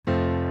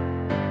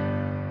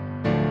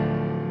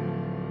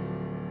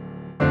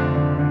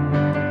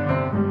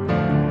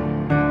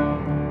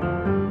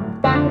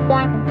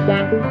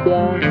Hello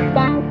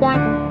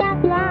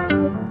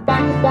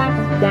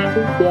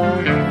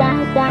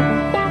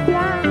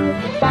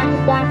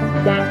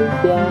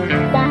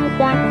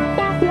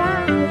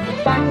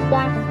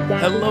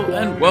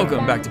and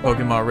welcome back to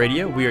Pokemon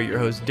Radio. We are your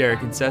hosts,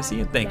 Derek and Ceci,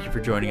 and thank you for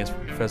joining us for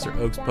Professor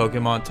Oak's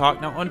Pokemon Talk.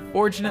 Now,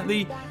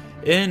 unfortunately,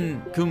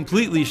 in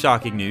completely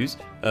shocking news,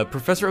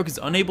 Professor Oak is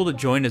unable to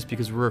join us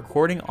because we're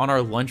recording on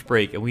our lunch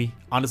break, and we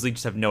honestly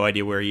just have no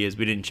idea where he is.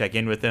 We didn't check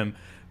in with him.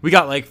 We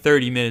got like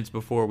 30 minutes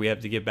before we have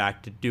to get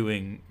back to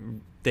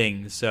doing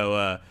things.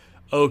 So,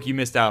 Oak, you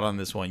missed out on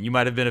this one. You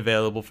might have been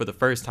available for the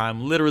first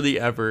time, literally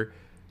ever,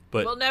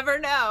 but we'll never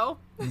know.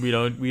 We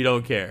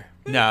don't care.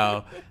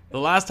 Now, the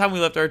last time we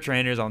left our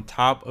trainers on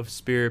top of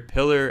Spirit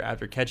Pillar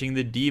after catching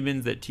the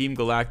demons that Team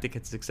Galactic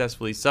had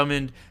successfully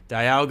summoned,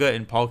 Dialga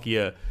and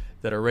Palkia,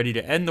 that are ready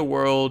to end the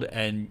world,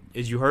 and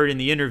as you heard in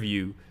the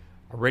interview,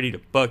 are ready to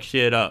fuck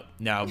shit up.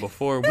 Now,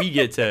 before we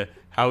get to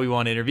how we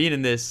want to intervene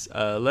in this,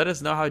 let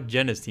us know how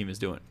Jenna's team is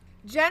doing.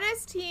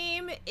 Jenna's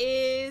team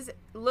is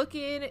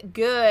looking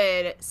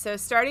good. So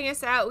starting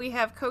us out, we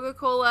have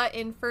Coca-Cola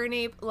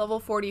Infernape, level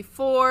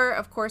 44.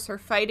 Of course, her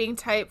fighting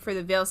type for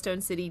the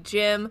Veilstone City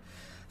Gym.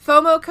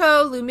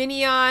 Fomoko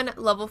Luminion,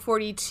 level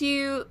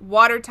 42.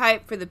 Water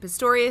type for the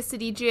Pastoria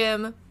City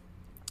Gym.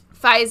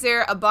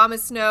 Pfizer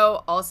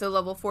Abomasnow, also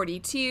level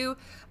 42.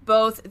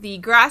 Both the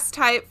grass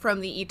type from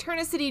the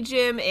Eternicity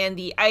Gym and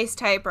the ice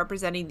type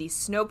representing the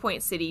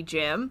Snowpoint City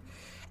Gym.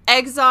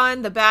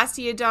 Exxon, the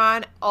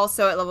Bastiodon,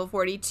 also at level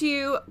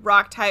 42,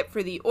 rock type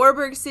for the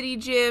Orberg City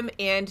Gym,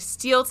 and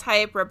steel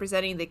type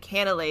representing the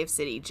Canalave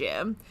City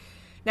Gym.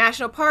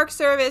 National Park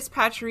Service,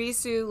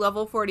 Pachirisu,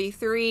 level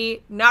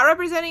 43, not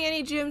representing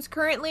any gyms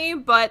currently,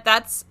 but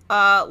that's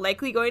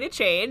likely going to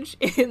change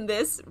in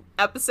this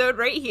episode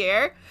right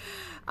here.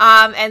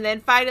 And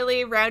then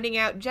finally, rounding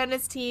out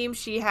Jenna's team,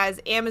 she has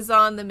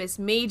Amazon, the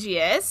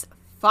Mismagius,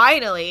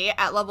 finally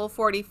at level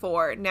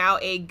 44, now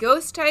a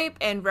ghost type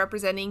and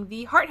representing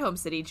the Hearthome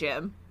City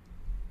Gym.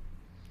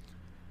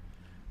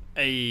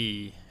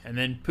 Hey, and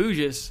then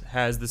Poojas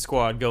has the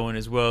squad going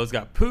as well. It's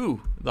got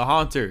Pooh, the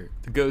Haunter,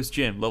 the Ghost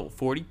Gym, level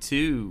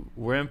 42.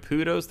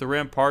 Rampudos, the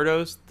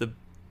Rampardos, the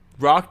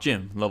Rock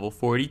Gym, level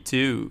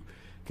 42.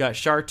 Got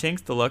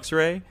Shartinks, the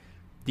Luxray,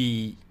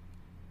 the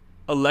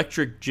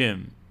Electric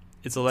Gym.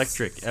 It's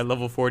electric at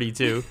level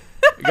 42.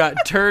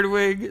 Got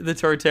Turdwig, the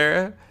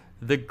Torterra,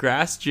 the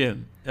Grass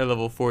Gym at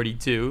level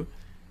 42.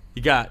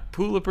 You got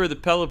Puliper, the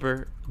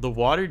Pelipper, the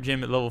Water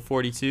Gym at level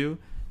 42.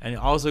 And you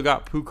also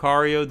got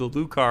Pucario, the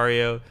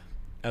Lucario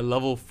at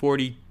level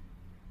 34,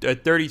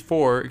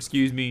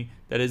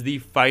 that is the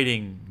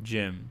Fighting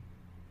Gym.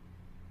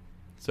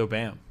 So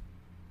bam.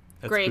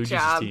 That's Great Pooja's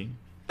job. team.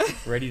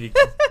 Ready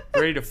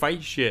to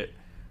fight shit.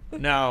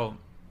 Now,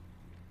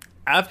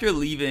 after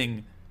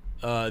leaving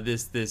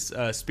this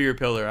Spear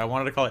Pillar, I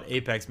wanted to call it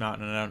Apex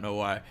Mountain, and I don't know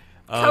why.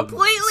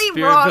 Completely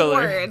Spear wrong Pillar,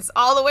 words.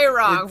 All the way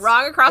wrong.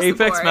 Wrong across the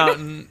board. Apex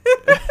Mountain.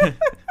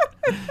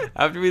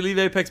 After we leave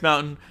Apex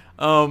Mountain,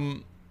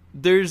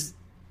 there's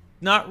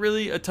not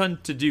really a ton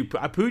to do.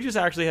 Pooh just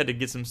actually had to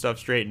get some stuff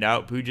straightened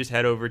out. Pooh just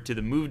head over to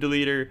the move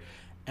deleter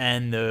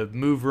and the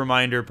move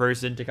reminder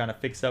person to kind of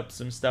fix up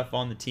some stuff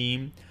on the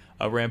team.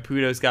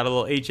 Rampudos got a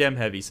little HM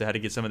heavy, so had to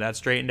get some of that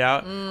straightened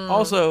out.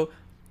 Also,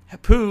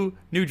 Pooh,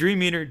 new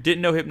Dream Eater,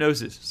 didn't know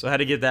Hypnosis, so I had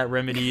to get that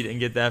remedied and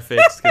get that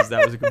fixed because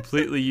that was a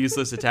completely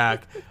useless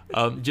attack,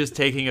 just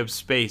taking up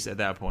space at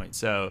that point.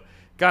 So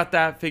got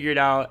that figured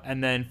out,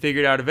 and then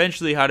figured out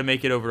eventually how to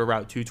make it over to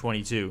Route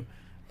 222.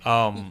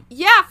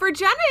 Yeah, for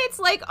Jenna, it's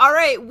like, all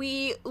right,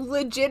 we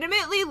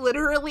legitimately,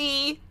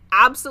 literally,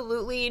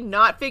 absolutely,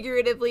 not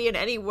figuratively in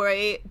any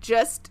way,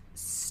 just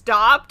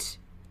stopped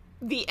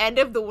the end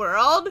of the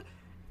world.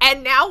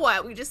 And now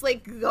what? We just,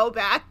 like, go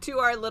back to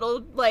our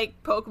little,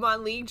 like,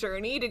 Pokemon League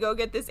journey to go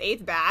get this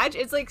 8th badge.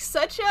 It's, like,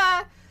 such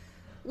a,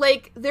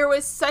 like, there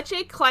was such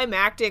a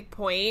climactic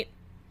point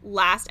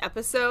last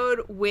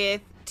episode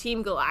with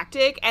Team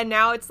Galactic, and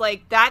now it's,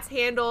 like, that's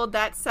handled,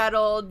 that's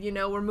settled, you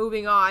know, we're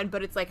moving on,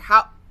 but it's, like,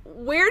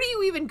 where do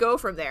you even go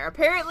from there?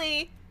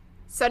 Apparently,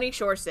 Sunny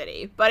Shore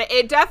City, but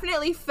it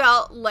definitely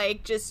felt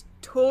like just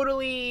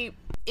totally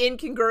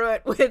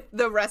incongruent with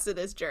the rest of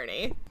this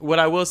journey. What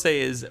I will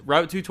say is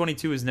Route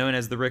 222 is known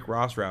as the Rick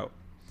Ross route.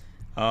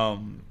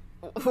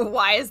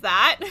 Why is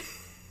that?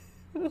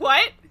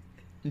 What?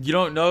 You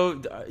don't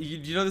know?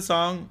 You know the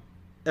song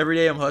 "Every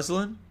Day I'm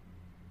Hustling"?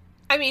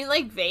 I mean,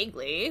 like,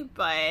 vaguely,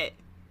 but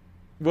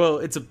well,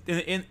 it's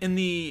in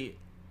the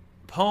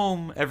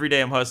poem "Every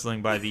Day I'm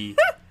Hustling" by the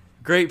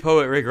great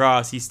poet Rick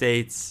Ross. He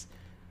states,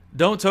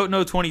 "Don't tote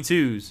no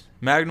 22s.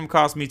 Magnum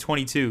cost me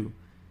 22.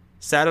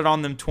 Sat it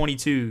on them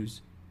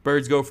 22s.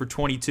 Birds go for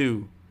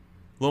 22.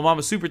 Lil'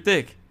 mama super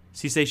thick.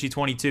 She say she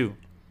 22.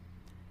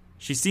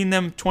 She seen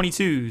them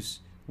 22s.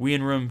 We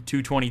in room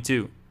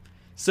 222.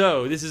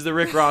 So this is the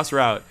Rick Ross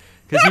route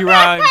because he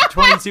rhymed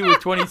 22 with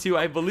 22,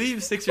 I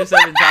believe, 6 or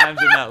 7 times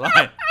in that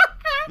line.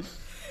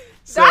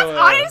 So, that's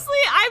honestly,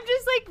 I'm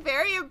just like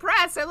very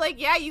impressed. I'm like,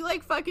 yeah, you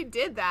like fucking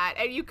did that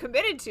and you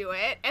committed to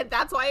it, and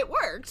that's why it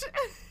worked.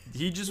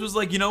 He just was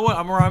like, you know what?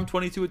 I'm gonna rhyme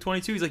 22 with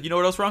 22. He's like, you know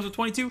what else rhymes with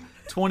 22?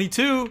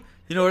 22.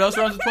 You know what else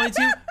rhymes with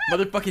 22?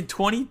 Motherfucking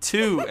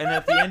 22. And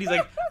at the end, he's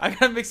like, I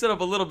gotta mix it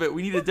up a little bit.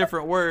 We need a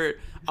different word.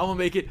 I'm gonna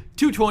make it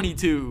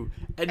 222.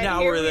 And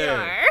now we're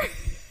there.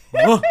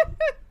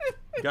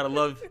 Gotta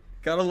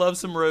love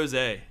some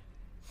rosé.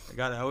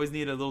 I always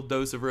need a little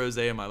dose of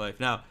rosé in my life.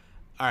 Now,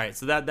 all right,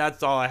 so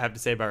that's all I have to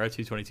say about Route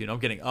 222. No, I'm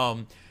kidding.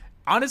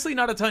 Honestly,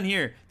 not a ton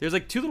here. There's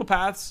like 2 little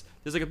paths.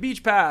 There's like a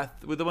beach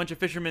path with a bunch of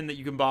fishermen that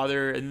you can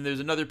bother, and then there's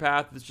another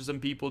path that's just some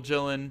people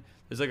chilling.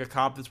 There's like a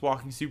cop that's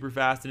walking super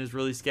fast and is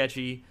really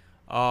sketchy.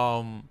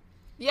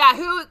 Yeah,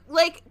 who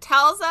like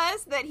tells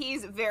us that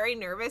he's very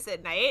nervous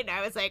at night, and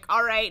I was like,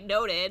 all right,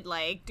 noted.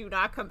 Like, do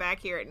not come back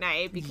here at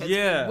night because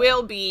we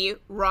will be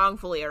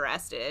wrongfully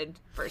arrested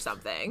for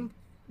something.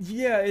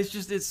 Yeah,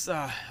 it's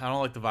I don't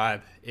like the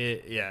vibe.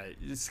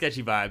 It's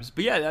sketchy vibes.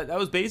 But yeah, that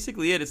was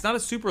basically it. It's not a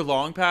super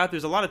long path.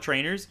 There's a lot of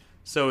trainers,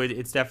 so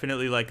it's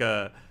definitely like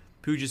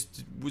who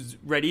just was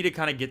ready to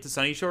kind of get to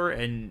Sunny Shore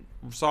and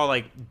saw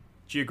like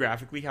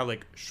geographically how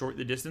like short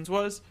the distance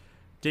was.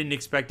 Didn't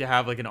expect to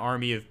have like an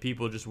army of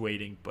people just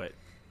waiting, but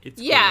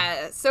it's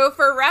cool. So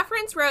for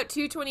reference, Route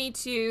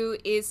 222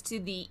 is to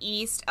the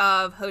east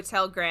of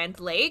Hotel Grand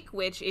Lake,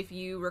 which if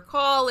you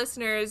recall,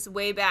 listeners,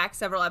 way back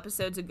several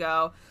episodes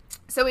ago.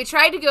 So we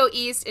tried to go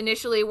east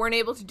initially, weren't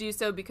able to do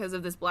so because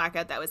of this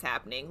blackout that was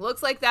happening.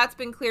 Looks like that's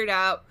been cleared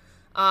out.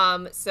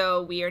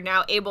 So we are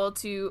now able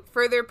to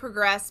further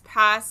progress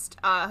past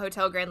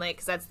Hotel Grand Lake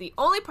because that's the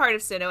only part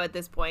of Sinnoh at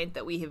this point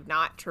that we have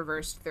not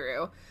traversed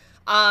through.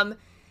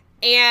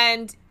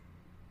 And,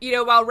 you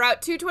know, while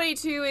Route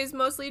 222 is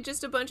mostly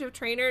just a bunch of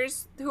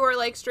trainers who are,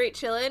 like, straight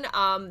chilling,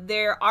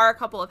 there are a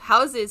couple of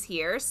houses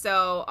here.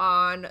 So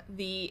on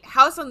the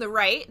house on the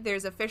right,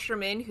 there's a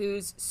fisherman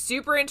who's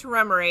super into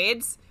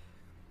Remoraid's.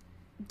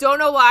 Don't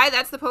know why.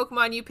 That's the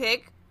Pokemon you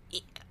pick.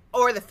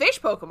 Or the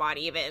fish Pokemon,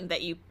 even,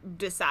 that you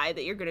decide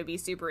that you're going to be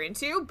super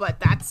into.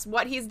 But that's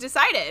what he's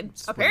decided,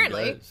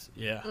 apparently.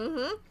 Yeah.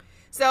 Mm-hmm.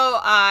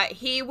 So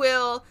he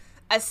will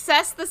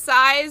assess the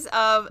size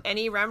of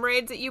any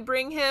Remoraids that you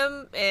bring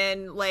him,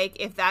 and like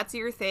if that's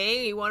your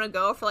thing, you want to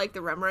go for like the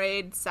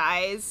Remoraid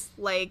size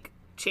like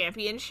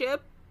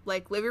championship,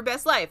 like live your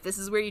best life. This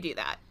is where you do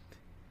that.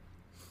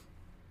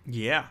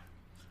 Yeah,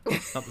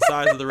 it's not the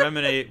size of the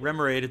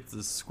Remoraid, it's the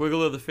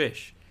squiggle of the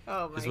fish.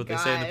 Oh my god, is what they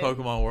say in the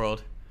Pokemon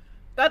world.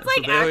 That's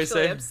like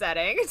actually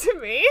upsetting to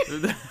me.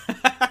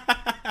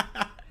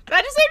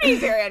 That just made me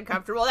very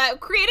uncomfortable. That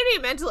created a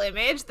mental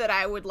image that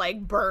I would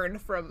like burn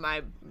from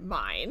my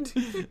mind.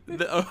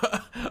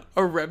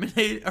 A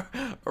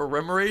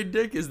Remoraid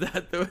dick? Is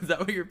that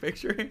what you're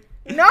picturing?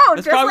 No,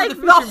 that's just like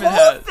the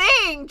whole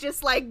thing,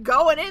 just like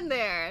going in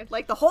there,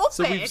 like the whole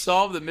thing. So we've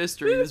solved the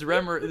mystery.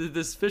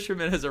 This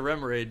fisherman has a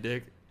Remoraid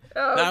dick.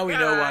 Oh, now we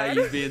know why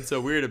he's being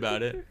so weird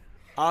about it.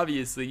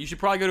 Obviously, you should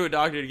probably go to a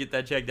doctor to get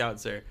that checked out,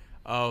 sir.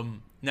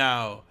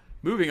 Now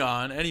moving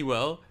on.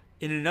 Anyway.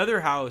 In another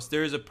house,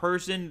 there is a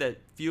person that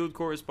field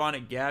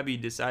correspondent Gabby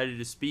decided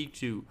to speak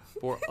to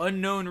for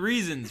unknown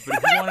reasons. But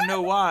if you want to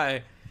know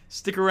why,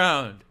 stick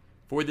around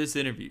for this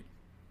interview.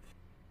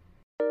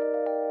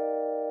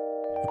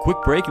 A quick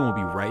break and we'll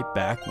be right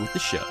back with the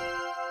show.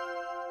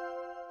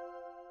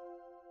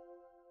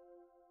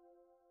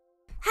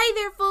 Hey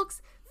there,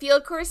 folks.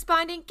 Field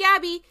correspondent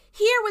Gabby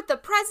here with the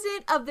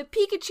president of the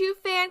Pikachu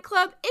fan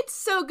club. It's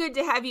so good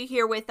to have you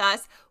here with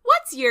us.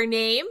 What's your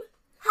name?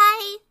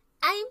 Hi.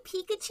 I'm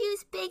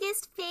Pikachu's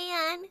biggest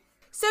fan.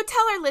 So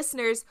tell our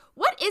listeners,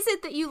 what is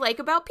it that you like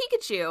about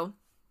Pikachu?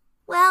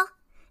 Well,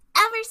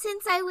 ever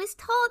since I was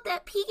told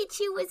that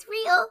Pikachu was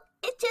real,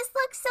 it just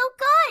looks so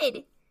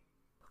good.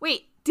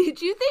 Wait,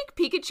 did you think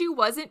Pikachu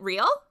wasn't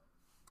real?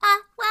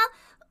 Well,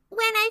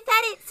 when I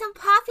fed it some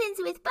Poffins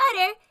with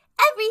butter,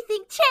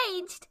 everything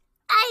changed.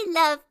 I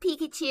love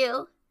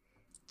Pikachu.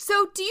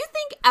 So do you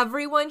think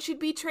everyone should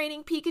be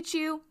training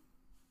Pikachu?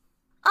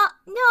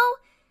 No.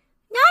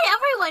 Not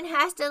everyone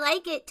has to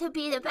like it to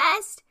be the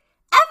best.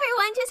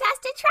 Everyone just has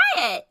to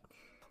try it.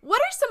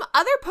 What are some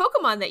other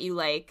Pokemon that you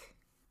like?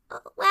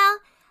 Well,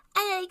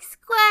 I like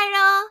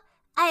Squirtle,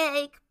 I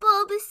like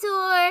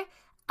Bulbasaur,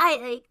 I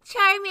like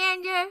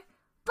Charmander,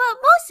 but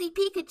mostly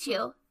Pikachu.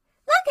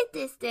 Look at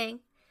this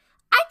thing.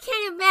 I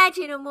can't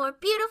imagine a more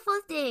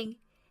beautiful thing.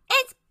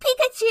 It's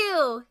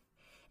Pikachu!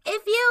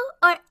 If you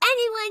or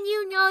anyone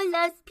you know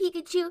loves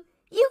Pikachu,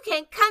 you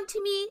can come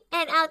to me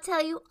and I'll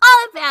tell you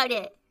all about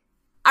it.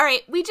 All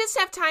right, we just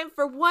have time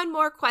for one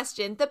more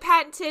question. The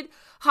patented,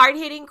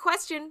 hard-hitting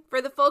question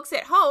for the folks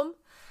at home.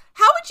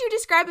 How would you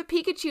describe a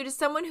Pikachu to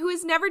someone who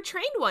has never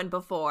trained one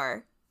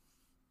before?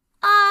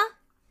 A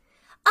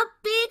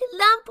big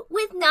lump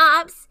with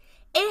knobs.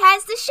 It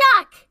has the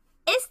shock.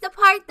 It's the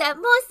part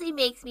that mostly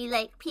makes me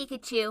like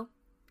Pikachu.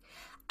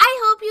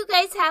 I hope you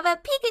guys have a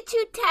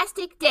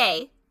Pikachu-tastic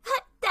day.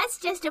 That's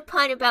just a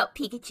pun about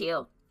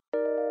Pikachu.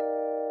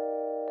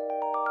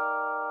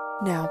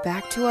 Now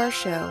back to our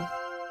show.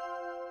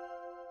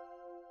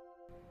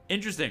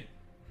 Interesting.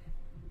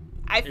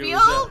 I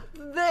feel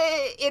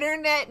the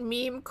internet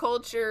meme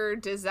culture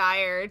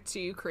desire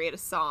to create a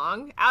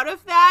song out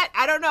of that.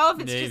 I don't know if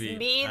it's Maybe. just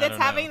me I that's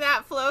don't having know.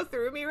 that flow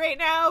through me right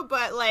now,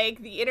 but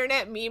like the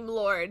internet meme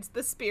lords,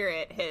 the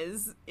spirit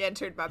has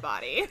entered my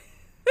body.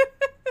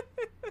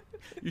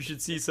 You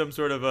should see some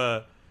sort of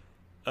a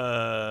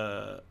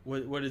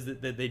what is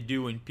it that they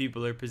do when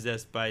people are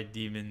possessed by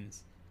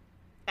demons?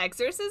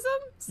 Exorcisms?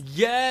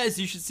 Yes,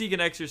 you should seek an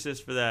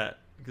exorcist for that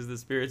because the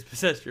spirits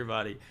possessed your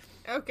body.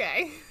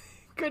 Okay.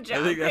 Good I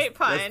job. think Great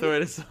pun. that's the way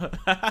to.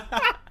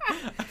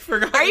 I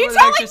forgot Are you what an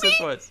telling exorcist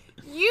me was.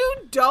 you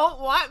don't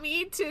want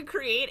me to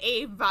create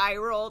a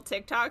viral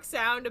TikTok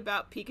sound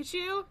about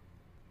Pikachu?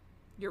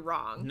 You're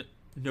wrong.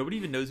 Nobody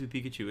even knows who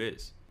Pikachu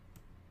is.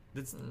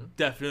 That's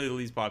definitely the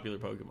least popular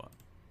Pokemon.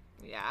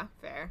 Yeah,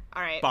 fair.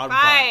 All right, Bottom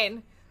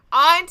fine.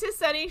 On to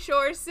Sunny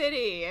Shore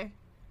City.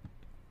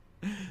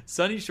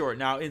 Sunny Shore.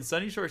 Now, in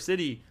Sunny Shore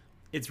City,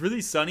 it's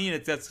really sunny and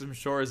it's got some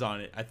shores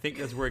on it. I think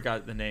that's where it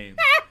got the name.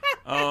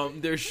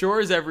 There's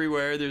shores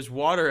everywhere. There's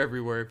water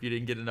everywhere if you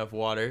didn't get enough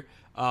water.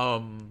 Yeah.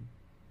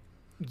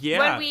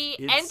 When we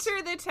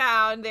enter the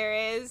town, there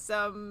is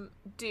some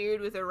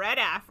dude with a red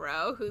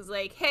afro who's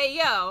like, hey,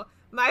 yo,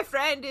 my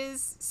friend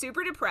is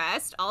super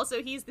depressed.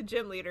 Also, he's the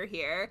gym leader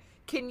here.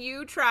 Can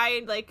you try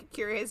and, like,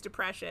 cure his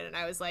depression? And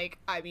I was like,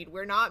 I mean,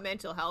 we're not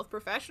mental health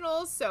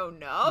professionals, so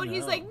no. And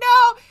he's like,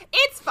 no,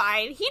 it's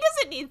fine. He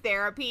doesn't need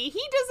therapy.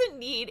 He doesn't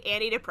need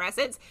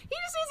antidepressants. He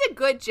just needs a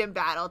good gym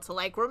battle to,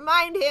 like,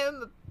 remind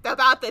him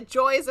about the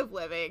joys of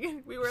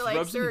living. We were like,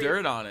 rub some sir,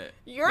 dirt on it.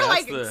 you're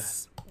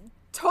That's like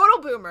total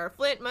boomer.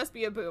 Flint must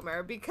be a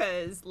boomer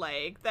because,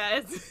 like,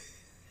 that's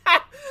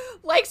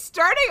like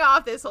starting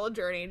off this whole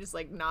journey just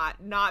like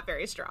not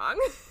very strong.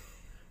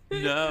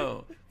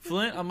 No.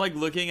 Flint, I'm like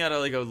looking at a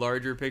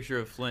larger picture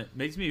of Flint.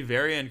 Makes me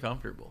very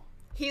uncomfortable.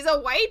 He's a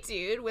white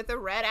dude with a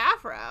red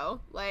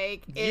afro.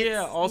 Like, it's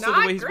Yeah, also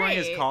not the way he's wearing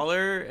his great.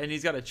 collar and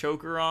he's got a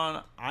choker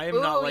on. I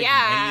am not Ooh, liking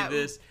yeah. any of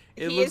this.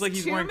 It He looks has like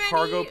he's too wearing many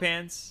cargo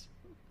pants.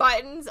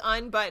 Buttons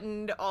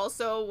unbuttoned.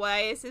 Also,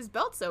 why is his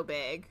belt so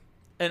big?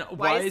 And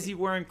why is he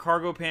wearing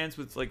cargo pants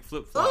with like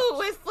flip flops? Ooh,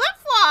 with flip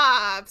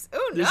flops.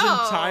 Ooh, no. This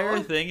entire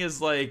thing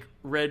is like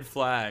red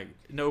flag.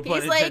 No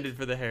pun He's, like, intended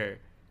for the hair.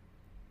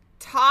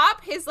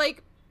 Top, his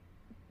like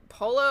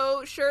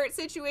polo shirt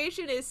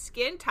situation is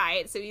skin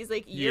tight, so he's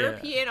like Yeah.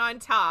 European on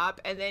top,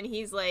 and then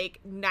he's like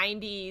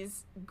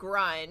 90s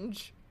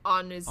grunge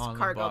on his On the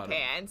cargo bottom.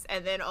 pants,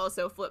 and then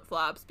also flip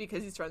flops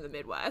because he's from the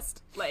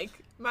Midwest. Like,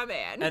 my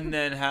man. And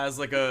then has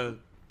like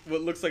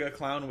what looks like a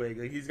clown wig.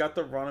 Like he's got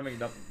the Ronald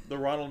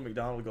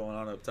McDonald going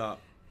on up top.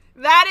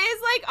 That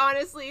is like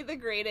honestly the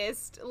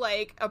greatest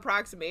like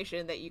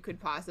approximation that you could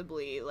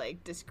possibly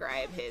like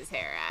describe his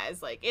hair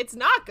as. Like, it's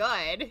not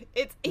good.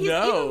 He's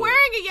No. even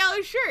wearing a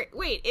yellow shirt.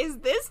 Wait, is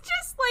this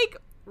just like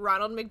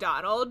Ronald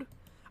McDonald?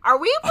 Are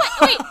we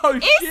wait, Oh,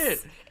 is shit.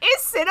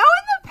 is Sinnoh in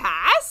the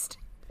past?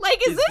 Like,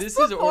 is Is this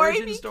his before he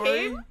origin story?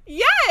 became?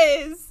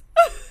 Yes.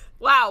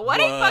 Wow, what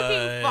a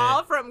fucking What?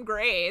 fall from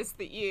grace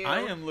that you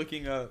I am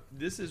looking up.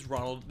 This is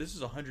Ronald. This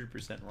is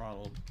 100%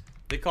 Ronald.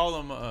 They call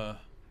him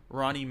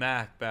Ronnie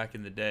Mac back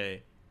in the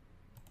day.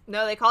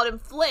 No, they called him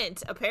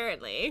Flint,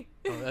 apparently.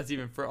 Oh, that's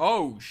even for.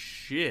 Oh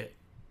shit!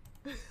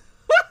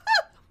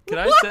 Can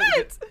I What?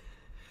 send?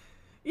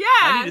 Yeah.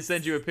 I need to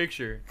send you a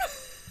picture.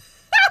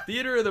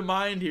 Theater of the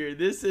mind here.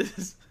 This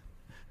is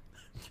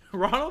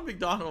Ronald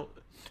McDonald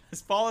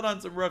has fallen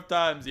on some rough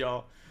times,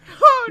 y'all.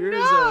 Oh Here's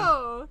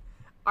no!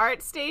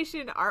 Art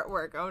station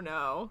artwork. Oh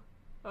no.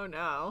 Oh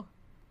no.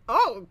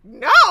 Oh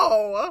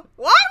no!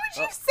 Why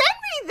would you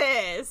send me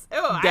this?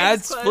 Oh, I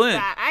That's just closed Flint.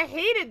 that. I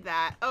hated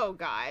that. Oh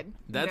god.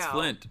 That's No.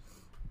 Flint.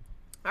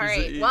 All He's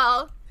right. a-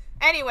 Well,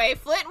 anyway,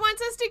 Flint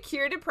wants us to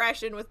cure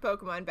depression with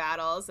Pokemon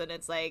battles, and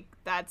it's like,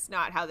 that's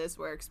not how this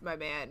works, my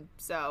man.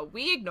 So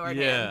we ignored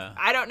Yeah. him.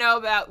 I don't know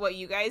about what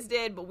you guys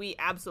did, but we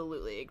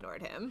absolutely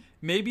ignored him.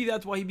 Maybe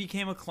that's why he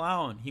became a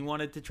clown. He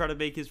wanted to try to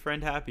make his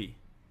friend happy.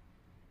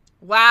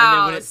 Wow. And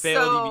then when it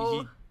failed, so,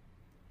 he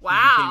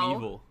wow. became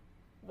evil.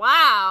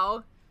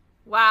 Wow.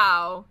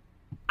 Wow.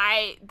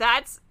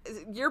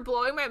 You're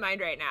blowing my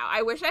mind right now.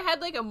 I wish I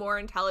had like a more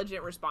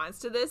intelligent response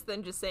to this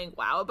than just saying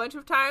wow a bunch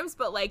of times,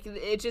 but like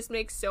it just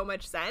makes so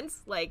much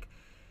sense. Like,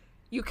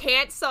 you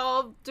can't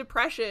solve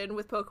depression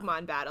with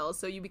Pokemon battles,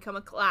 so you become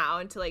a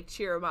clown to like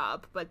cheer him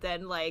up, but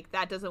then like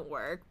that doesn't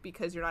work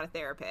because you're not a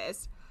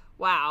therapist.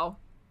 Wow.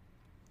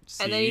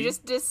 And then he See?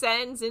 just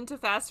descends into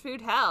fast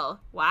food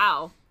hell.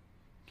 Wow.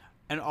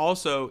 And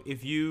also,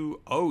 if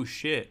you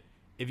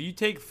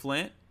take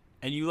Flint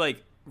and you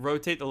like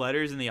rotate the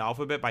letters in the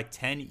alphabet by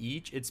 10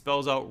 each, it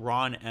spells out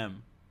Ron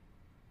M.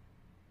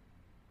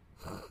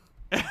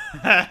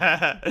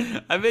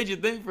 I made you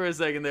think for a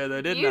second there,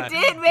 though, didn't You I?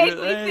 did make You're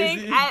me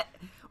lazy. think.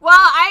 Well,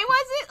 I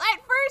wasn't at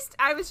first.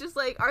 I was just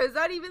like, is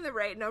that even the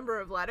right number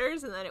of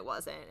letters? And then it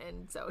wasn't.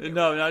 And so here we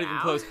No, are not even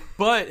now. close.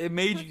 But it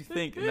made you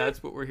think, and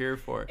that's what we're here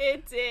for.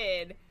 It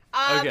did.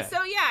 Okay.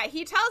 So yeah,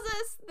 he tells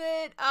us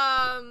that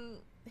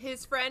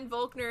his friend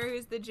Volkner,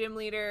 who's the gym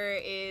leader,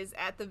 is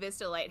at the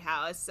Vista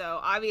Lighthouse. So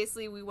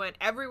obviously we went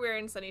everywhere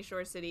in Sunny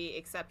Shore City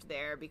except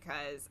there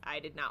because I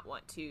did not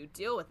want to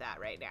deal with that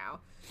right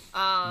now.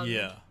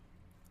 Yeah.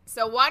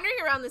 So wandering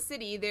around the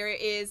city, there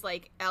is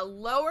like a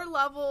lower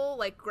level,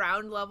 like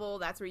ground level.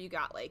 That's where you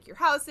got like your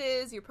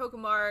houses, your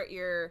Pokemart,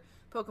 your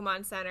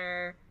Pokemon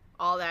Center,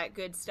 all that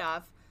good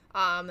stuff.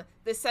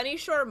 The Sunny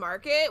Shore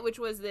Market, which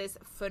was this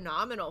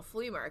phenomenal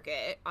flea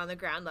market on the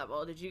ground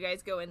level. Did you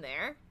guys go in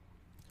there?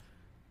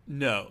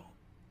 No.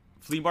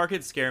 Flea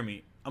markets scare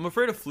me. I'm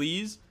afraid of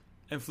fleas,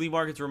 and flea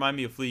markets remind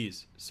me of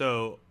fleas.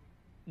 So,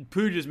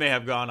 Pooh just may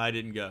have gone. I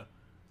didn't go.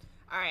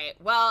 All right.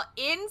 Well,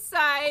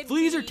 inside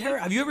Fleas are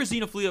terrible. Have you ever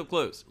seen a flea up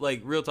close?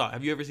 Like, real talk.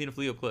 Have you ever seen a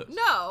flea up close?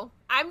 No,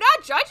 I'm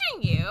not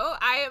judging you.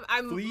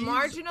 I'm Fleas?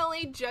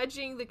 marginally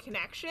judging the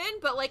connection,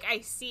 but like I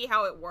see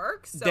how it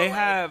works. So, They like,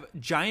 have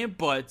giant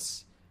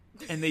butts,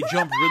 and they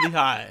jump really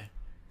high.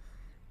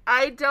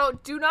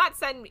 do not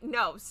send me.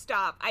 No,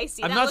 stop. I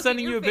see. I'm that not look in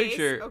sending your you a face.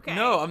 picture. Okay.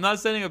 No, I'm not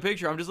sending a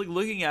picture. I'm just like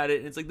looking at it,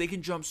 and it's like they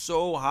can jump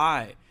so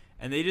high,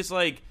 and they just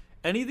like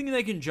anything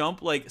that can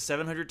jump like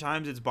 700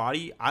 times its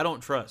body. I don't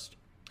trust.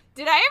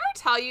 Did I ever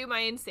tell you my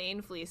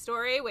insane flea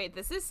story? Wait,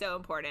 this is so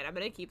important. I'm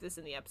gonna keep this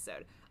in the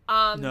episode.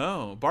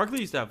 No, Barkley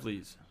used to have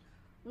fleas.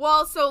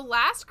 Well, so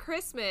last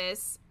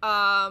Christmas,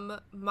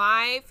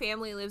 my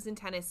family lives in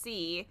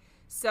Tennessee,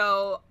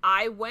 so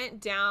I went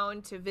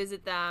down to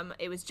visit them.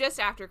 It was just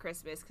after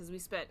Christmas because we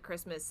spent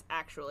Christmas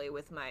actually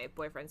with my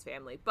boyfriend's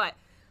family. But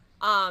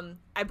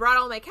I brought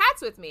all my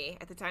cats with me.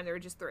 At the time, there were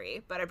just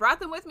 3. But I brought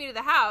them with me to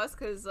the house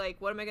because, like,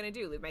 what am I going to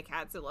do? Leave my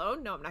cats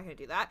alone? No, I'm not going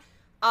to do that.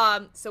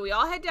 So we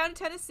all head down to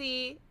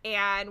Tennessee,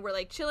 and we're,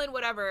 like, chilling,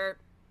 whatever.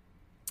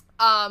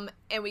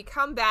 And we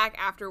come back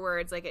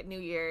afterwards, like, at New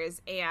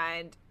Year's,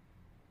 and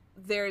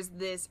there's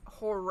this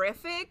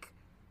horrific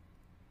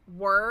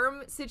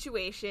worm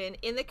situation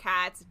in the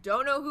cats.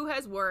 Don't know who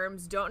has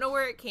worms, don't know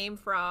where it came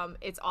from.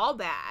 It's all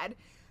bad.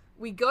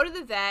 We go to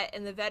the vet,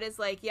 and the vet is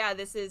like, yeah,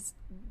 this is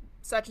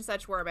such and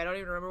such worm. I don't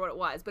even remember what it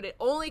was, but it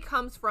only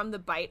comes from the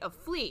bite of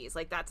fleas.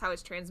 Like, that's how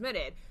it's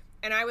transmitted.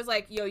 And I was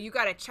like, yo, you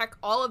gotta check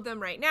all of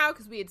them right now,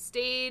 because we had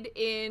stayed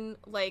in,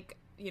 like,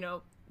 you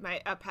know,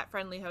 a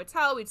pet-friendly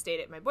hotel. We'd stayed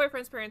at my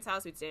boyfriend's parents'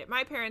 house. We'd stayed at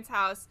my parents'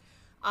 house.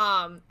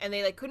 And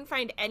they, like, couldn't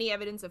find any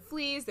evidence of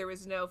fleas. There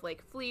was no,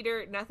 like, flea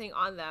dirt, nothing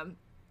on them.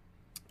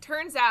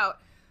 Turns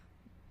out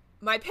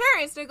my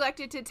parents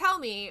neglected to tell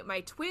me my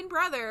twin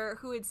brother,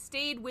 who had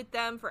stayed with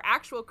them for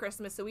actual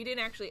Christmas, so we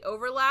didn't actually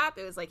overlap.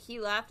 It was like he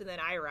left and then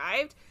I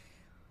arrived,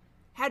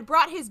 had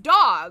brought his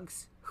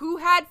dogs who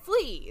had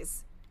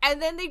fleas. And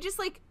then they just,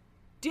 like,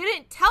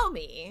 didn't tell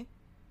me.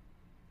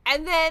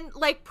 And then,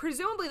 like,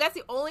 presumably that's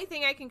the only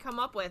thing I can come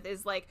up with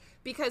is, like,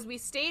 because we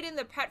stayed in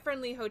the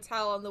pet-friendly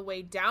hotel on the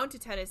way down to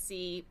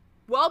Tennessee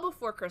well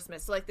before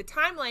Christmas. So, like, the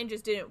timeline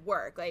just didn't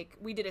work. Like,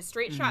 we did a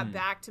straight shot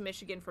back to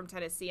Michigan from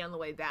Tennessee on the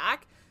way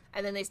back.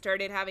 And then they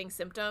started having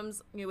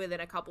symptoms within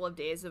a couple of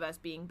days of us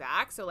being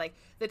back. So, like,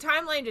 the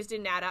timeline just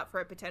didn't add up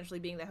for it potentially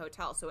being the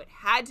hotel. So it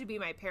had to be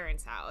my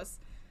parents' house.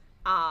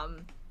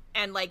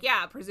 And, like,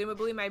 yeah,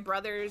 presumably my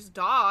brother's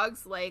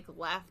dogs, like,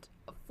 left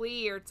a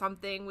flea or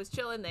something, was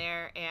chilling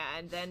there,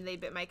 and then they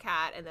bit my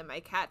cat, and then my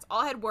cats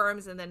all had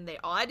worms, and then they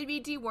all had to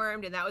be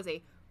dewormed, and that was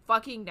a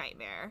fucking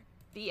nightmare.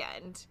 The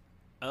end.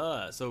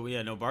 So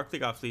yeah, no, Barkley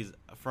got fleas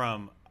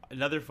from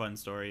another fun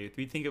story.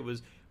 We think it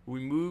was, we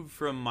moved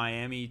from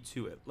Miami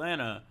to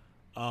Atlanta.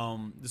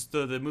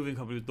 The moving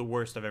company was the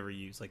worst I've ever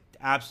used. Like,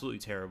 absolutely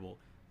terrible.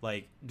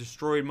 Like,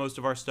 destroyed most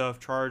of our stuff,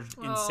 charged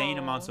insane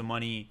amounts of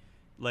money,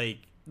 like,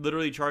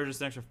 literally charged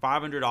us an extra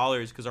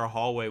 $500 because our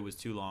hallway was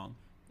too long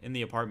in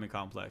the apartment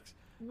complex.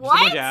 Just What?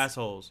 a bunch of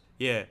assholes.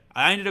 Yeah,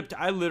 I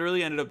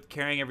literally ended up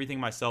carrying everything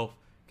myself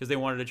because they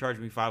wanted to charge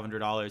me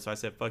 $500. So I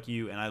said, "Fuck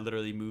you," and I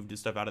literally moved the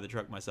stuff out of the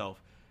truck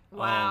myself.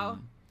 Wow.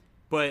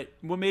 But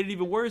what made it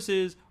even worse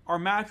is our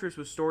mattress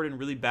was stored in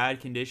really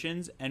bad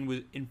conditions and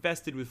was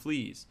infested with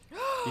fleas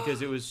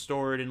because it was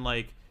stored in,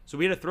 like, so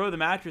we had to throw the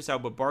mattress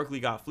out, but Barkley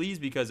got fleas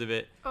because of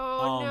it.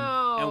 Oh,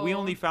 no. And we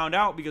only found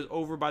out because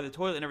over by the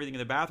toilet and everything in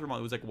the bathroom,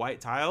 it was like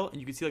white tile, and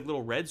you could see like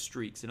little red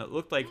streaks, and it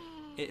looked like,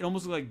 it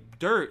almost looked like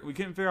dirt. We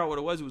couldn't figure out what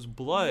it was. It was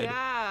blood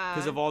Yeah.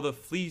 because of all the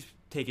fleas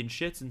taking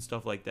shits and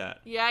stuff like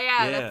that.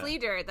 Yeah, the flea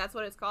dirt. That's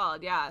what it's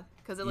called. Yeah,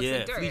 because it looks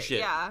like dirt. flea shit.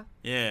 Yeah.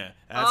 Yeah,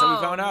 that's how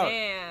we found out.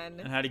 Man.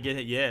 And how to get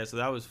it. Yeah, so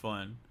that was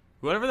fun.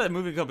 Whatever that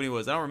moving company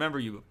was, I don't remember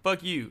you, but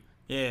fuck you.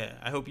 Yeah,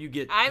 I hope you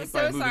get I'm hit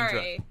by a so moving truck.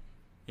 sorry.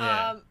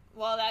 Yeah.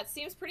 Well, that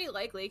seems pretty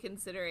likely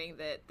considering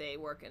that they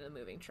work in the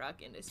moving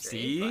truck industry.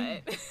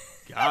 See? But...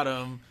 Got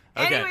him.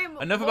 Okay, Anyway,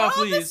 enough about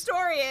moral of the fleas.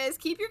 story is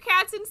keep your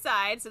cats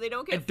inside so they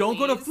don't get And don't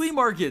go to fleas. flea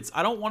markets.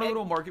 I don't want to go to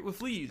a market with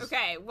fleas.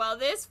 Okay, well,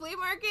 this flea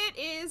market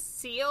is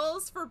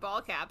seals for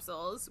ball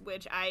capsules,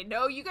 which I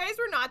know you guys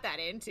were not that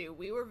into.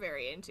 We were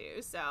very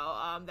into. So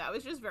that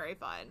was just very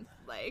fun.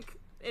 Like,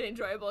 an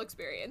enjoyable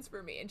experience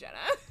for me and Jenna.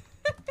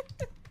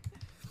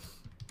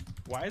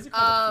 Why is it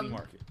called a flea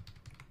market?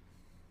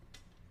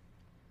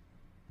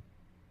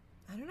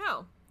 I don't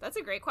know. That's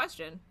a great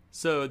question.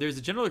 So there's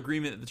a general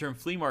agreement that the term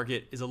flea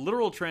market is a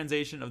literal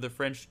translation of the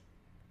French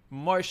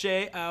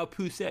marché aux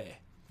puces,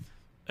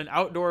 an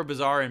outdoor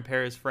bazaar in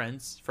Paris,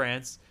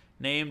 France,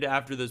 named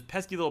after those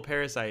pesky little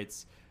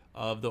parasites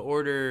of the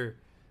order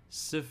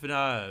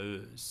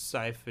Siphinaptera,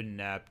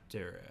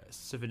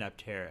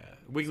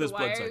 wigless So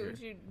bloodsucker. why would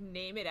you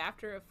name it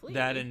after a flea?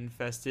 That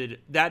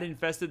infested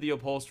the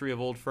upholstery of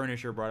old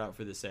furniture brought out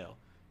for the sale.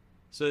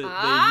 So they used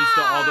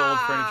to, all the old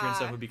furniture and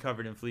stuff would be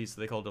covered in fleas, so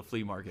they called it a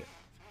flea market.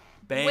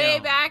 Bam. Way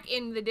back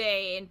in the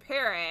day in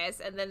Paris,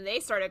 and then they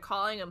started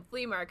calling them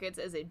flea markets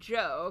as a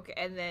joke,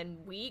 and then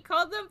we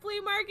called them flea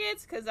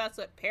markets because that's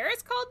what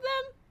Paris called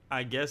them.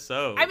 I guess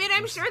so. I mean,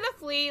 I'm sure the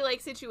flea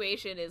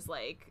situation is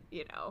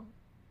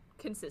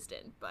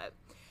consistent, but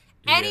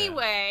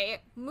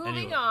anyway,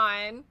 moving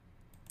on.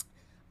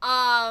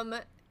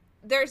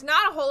 There's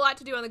not a whole lot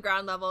to do on the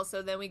ground level,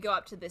 so then we go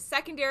up to the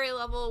secondary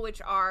level,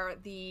 which are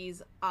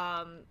these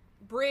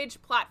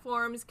bridge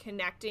platforms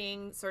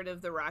connecting sort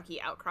of the rocky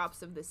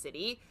outcrops of the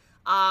city,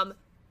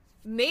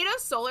 made of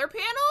solar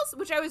panels,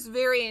 which I was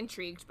very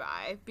intrigued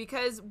by,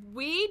 because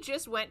we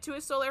just went to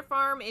a solar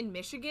farm in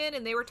Michigan,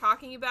 and they were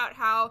talking about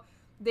how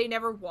they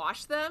never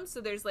wash them, so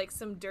there's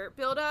some dirt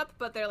buildup,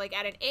 but they're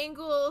at an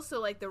angle,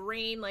 so the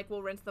rain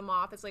will rinse them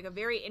off. It's a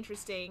very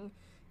interesting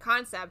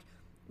concept.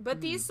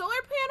 But these solar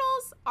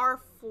panels are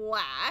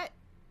flat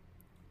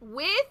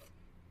with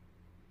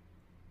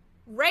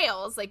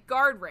rails,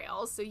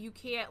 guardrails, so you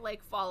can't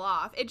fall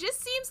off. It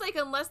just seems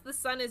unless the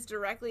sun is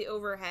directly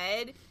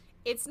overhead,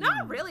 it's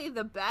not really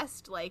the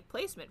best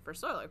placement for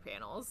solar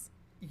panels.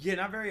 Yeah,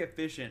 not very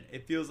efficient.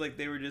 It feels like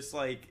they were just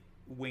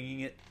winging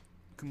it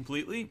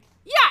completely.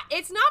 Yeah,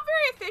 it's not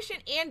very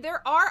efficient, and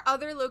there are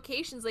other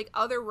locations,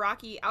 other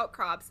rocky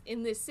outcrops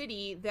in this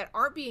city that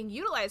aren't being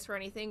utilized for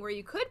anything, where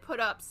you could put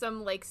up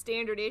some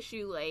standard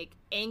issue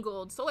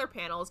angled solar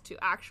panels to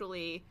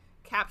actually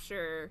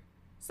capture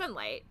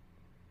sunlight.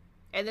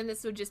 And then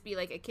this would just be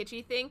a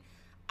kitschy thing.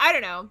 I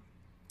don't know.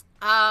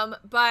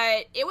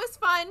 But it was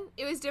fun.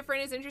 It was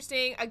different. It's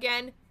interesting.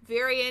 Again,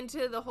 very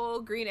into the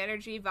whole green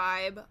energy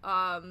vibe.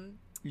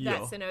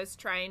 That Sinnoh's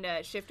trying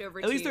to shift over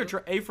to. At least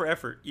they're A for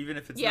effort, even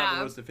if it's not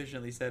the most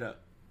efficiently set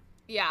up.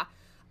 Yeah.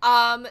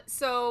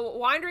 So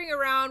wandering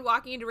around,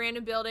 walking into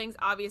random buildings,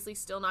 obviously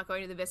still not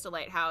going to the Vista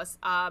Lighthouse.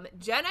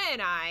 Jenna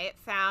and I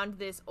found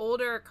this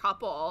older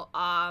couple,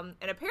 and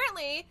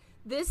apparently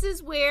this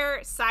is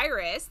where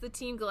Cyrus, the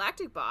Team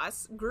Galactic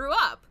boss, grew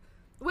up,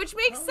 which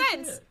makes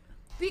sense. Shit.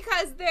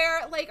 Because there,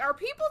 are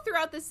people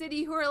throughout the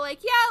city who are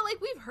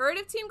we've heard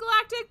of Team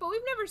Galactic, but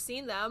we've never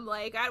seen them.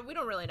 We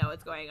don't really know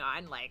what's going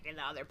on, in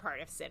the other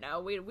part of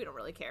Sinnoh. We don't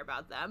really care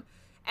about them.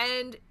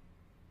 And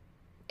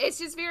it's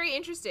just very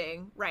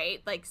interesting,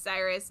 right?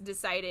 Cyrus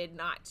decided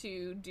not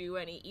to do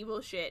any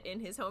evil shit in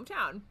his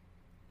hometown.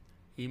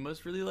 He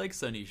must really like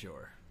Sunny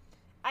Shore.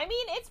 I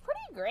mean, it's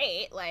pretty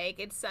great.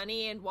 It's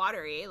sunny and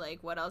watery.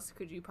 What else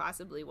could you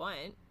possibly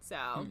want?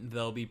 So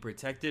they'll be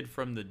protected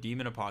from the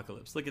demon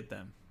apocalypse. Look at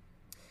them.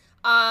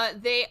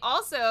 They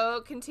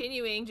also,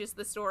 continuing just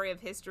the story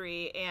of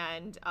history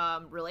and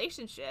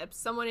relationships,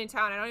 someone in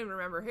town, I don't even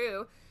remember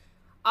who,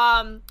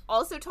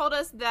 also told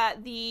us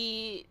that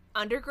the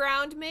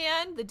underground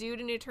man, the dude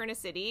in Eterna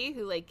City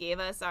who gave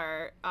us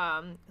our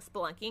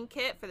spelunking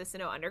kit for the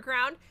Sinnoh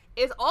Underground,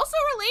 is also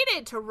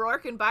related to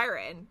Rourke and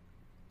Byron.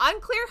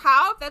 Unclear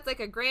how, if that's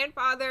a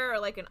grandfather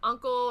or an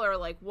uncle or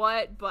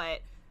what,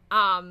 but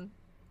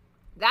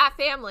that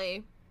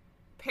family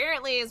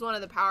apparently is one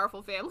of the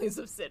powerful families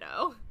of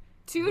Sinnoh.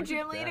 Two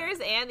gym leaders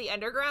and the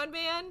Underground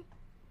Man.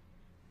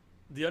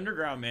 The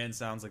Underground Man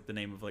sounds like the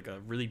name of a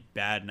really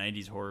bad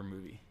 90s horror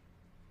movie.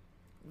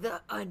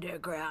 The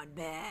Underground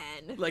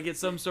Man. It's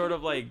some sort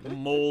of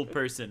mole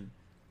person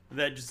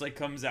that just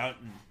comes out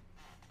and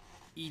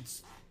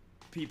eats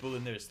people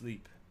in their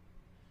sleep.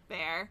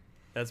 Fair.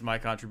 That's my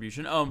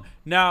contribution.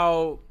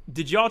 Now,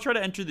 did y'all try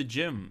to enter the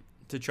gym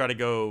to try to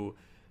go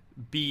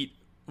beat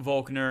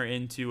Volkner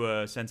into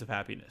a sense of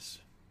happiness?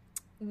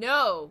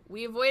 No,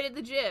 we avoided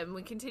the gym.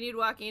 We continued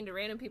walking into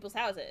random people's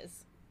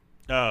houses.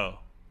 Oh,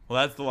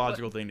 well, that's the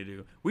logical thing to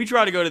do. We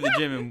tried to go to the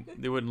gym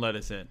and they wouldn't let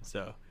us in.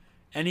 So,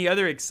 any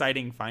other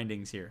exciting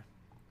findings here?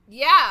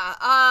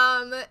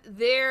 Yeah,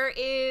 there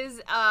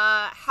is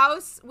a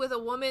house with a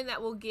woman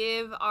that will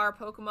give our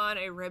Pokemon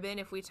a ribbon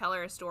if we tell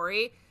her a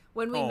story.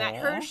 When we met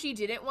her, she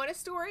didn't want a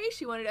story.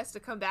 She wanted us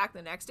to come back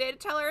the next day to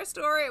tell her a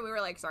story. And we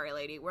were sorry,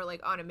 lady, we're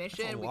on a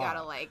mission. We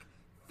gotta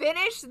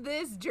finish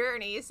this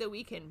journey so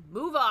we can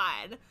move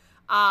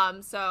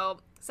on. So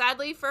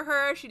sadly for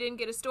her, she didn't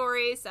get a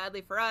story.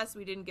 Sadly for us,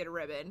 we didn't get a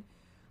ribbon.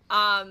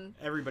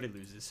 Everybody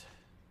loses.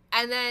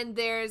 And then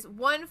there's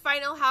one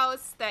final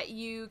house that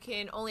you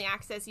can only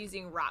access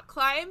using rock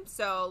climb.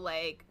 So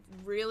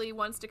really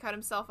wants to cut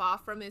himself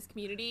off from his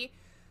community.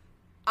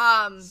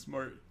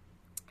 Smart.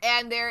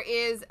 And there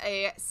is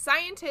a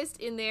scientist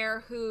in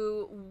there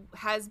who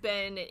has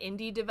been an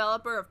indie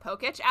developer of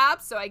Poketch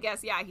apps. So I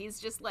guess, he's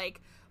just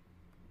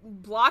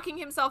blocking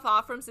himself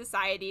off from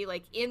society,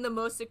 in the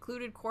most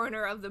secluded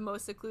corner of the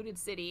most secluded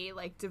city,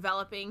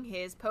 developing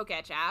his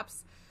Poketch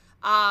apps.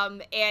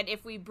 And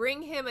if we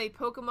bring him a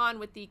Pokemon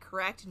with the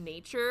correct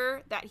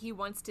nature that he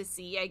wants to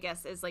see, I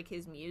guess, as like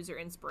his muse or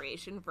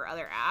inspiration for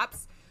other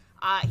apps,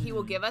 he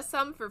will give us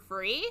some for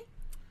free.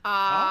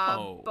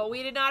 But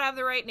we did not have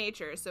the right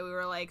nature, so we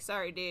were like,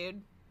 sorry,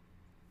 dude.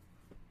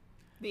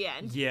 The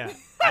end. Yeah.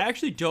 I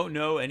actually don't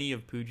know any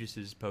of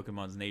Poogis's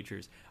Pokemon's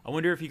natures. I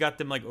wonder if he got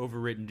them like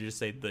overwritten to just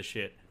say the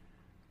shit.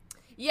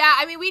 Yeah,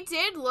 I mean, we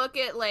did look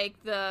at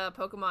like the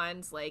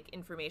Pokemon's like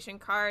information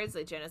cards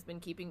that Jenna's been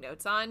keeping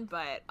notes on,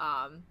 but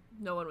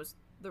no one was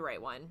the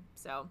right one.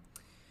 So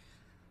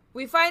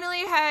we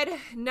finally had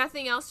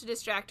nothing else to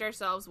distract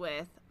ourselves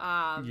with.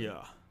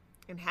 Yeah.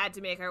 And had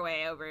to make our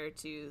way over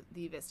to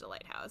the Vista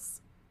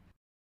Lighthouse.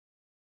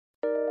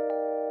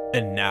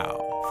 And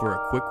now for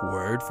a quick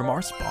word from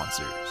our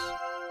sponsors.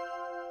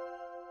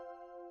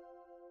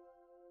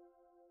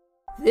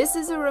 This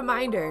is a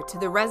reminder to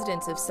the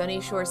residents of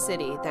Sunny Shore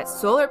City that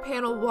solar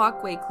panel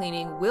walkway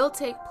cleaning will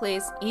take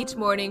place each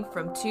morning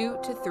from 2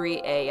 to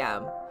 3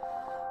 a.m.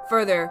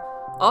 Further,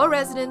 all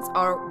residents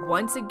are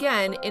once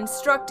again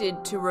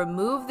instructed to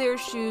remove their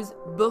shoes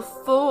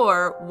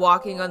before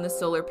walking on the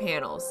solar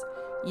panels.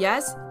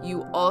 Yes,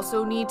 you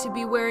also need to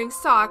be wearing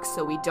socks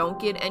so we don't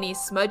get any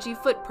smudgy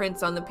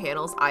footprints on the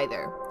panels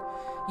either.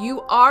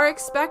 You are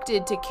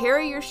expected to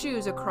carry your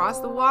shoes across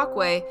the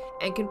walkway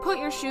and can put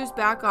your shoes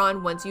back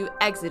on once you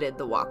exited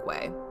the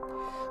walkway.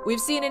 We've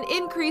seen an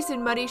increase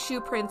in muddy shoe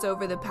prints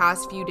over the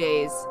past few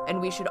days, and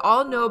we should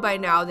all know by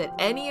now that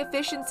any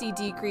efficiency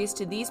decrease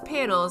to these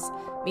panels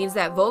means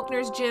that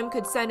Volkner's gym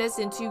could send us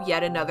into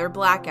yet another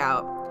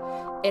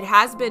blackout. It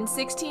has been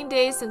 16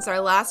 days since our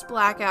last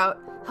blackout.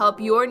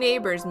 Help your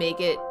neighbors make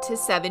it to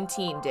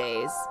 17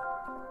 days.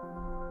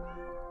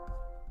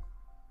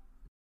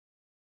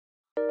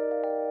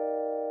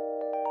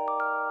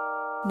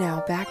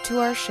 Now back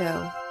to our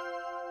show.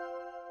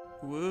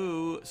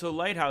 Woo. So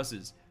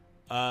lighthouses.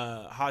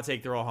 Hot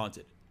take, they're all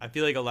haunted. I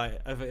feel like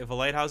if a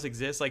lighthouse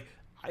exists, like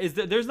is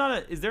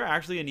there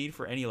actually a need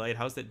for any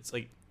lighthouse that's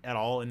like at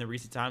all in the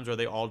recent times, or are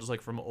they all just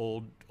like from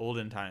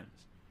olden times?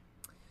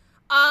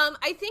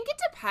 I think it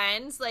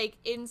depends. Like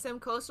in some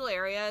coastal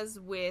areas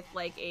with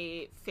like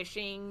a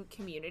fishing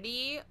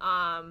community,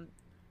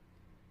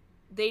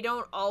 they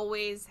don't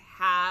always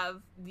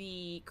have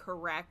the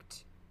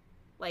correct,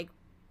 like,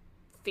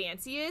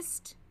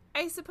 fanciest,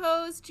 I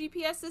suppose,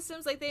 GPS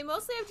systems. Like they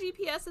mostly have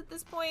GPS at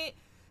this point,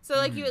 so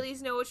like you at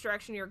least know which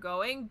direction you're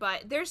going.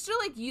 But there's still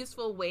like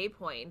useful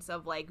waypoints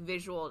of like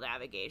visual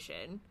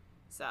navigation.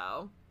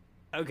 So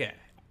okay.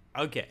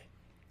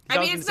 I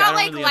mean, it's not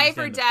like life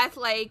or death,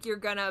 like you're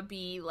gonna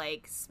be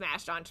like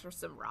smashed onto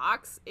some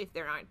rocks if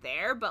they aren't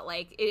there, but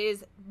like it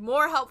is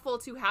more helpful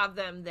to have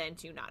them than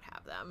to not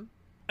have them.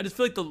 I just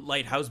feel like the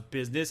lighthouse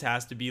business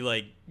has to be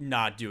like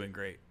not doing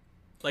great.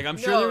 Like I'm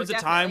sure there was a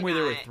time where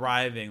they were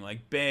thriving,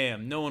 like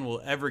bam, no one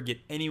will ever get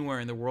anywhere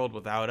in the world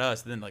without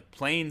us. And then like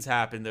planes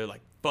happened, they're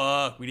like,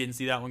 fuck, we didn't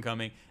see that one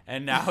coming.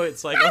 And now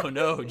it's like, oh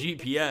no,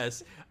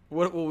 GPS,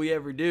 what will we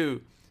ever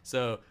do?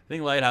 So I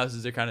think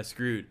lighthouses are kind of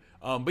screwed.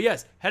 But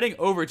yes, heading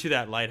over to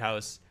that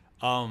lighthouse,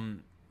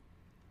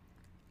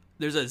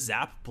 there's a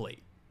Zap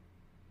plate.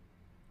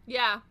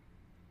 Yeah.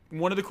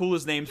 One of the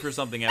coolest names for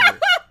something ever.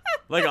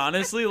 Like,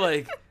 honestly,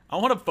 like, I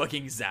want a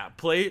fucking Zap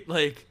plate.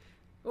 Like,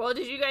 well,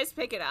 did you guys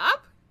pick it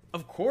up?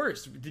 Of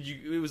course.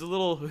 It was a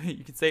little,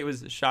 you could say it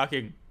was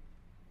shocking.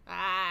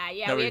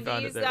 Yeah, we had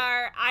to use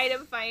our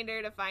item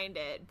finder to find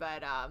it.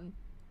 But,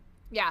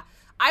 yeah.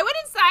 I went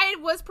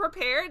inside, was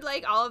prepared,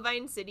 like,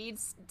 Olivine City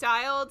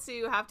style,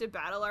 to have to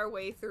battle our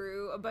way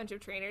through a bunch of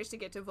trainers to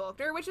get to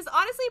Volkner, which is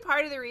honestly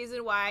part of the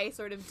reason why I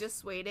sort of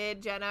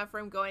dissuaded Jenna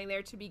from going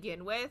there to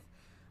begin with.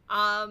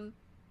 And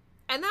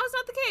that was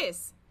not the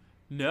case.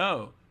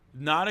 No,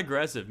 not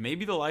aggressive.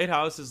 Maybe the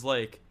lighthouse is,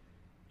 like,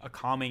 a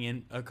calming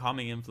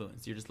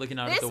influence. You're just looking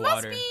out at the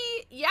water. This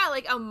must be, yeah,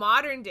 like a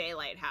modern day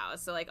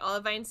lighthouse. So, like,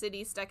 Olivine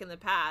City stuck in the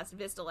past.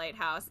 Vista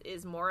Lighthouse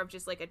is more of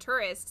just, like, a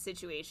tourist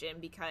situation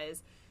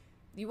because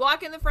you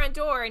walk in the front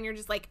door and you're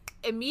just like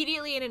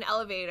immediately in an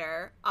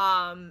elevator,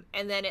 and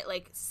then it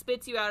like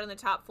spits you out on the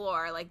top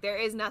floor. Like there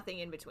is nothing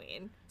in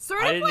between.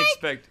 Sort of. I didn't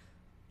expect.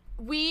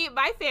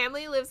 My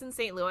family lives in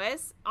St.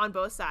 Louis on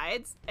both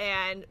sides,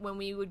 and when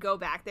we would go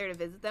back there to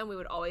visit them, we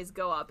would always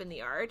go up in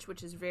the arch,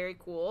 which is very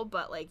cool.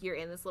 But like you're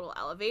in this little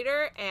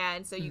elevator,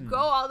 and so you go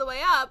all the way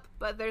up,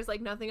 but there's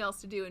like nothing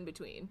else to do in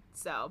between.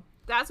 So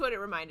that's what it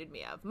reminded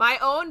me of. My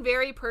own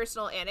very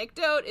personal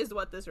anecdote is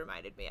what this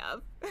reminded me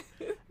of.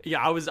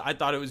 Yeah, I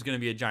thought it was going to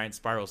be a giant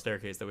spiral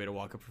staircase that we had to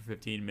walk up for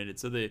 15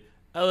 minutes. So the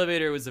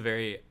elevator was a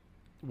very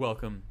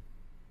welcome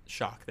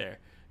shock there.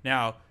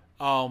 Now,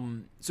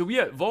 so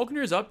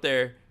Volkner's up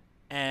there,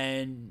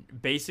 and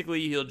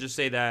basically he'll just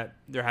say that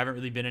there haven't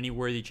really been any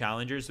worthy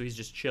challengers, so he's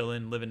just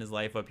chilling, living his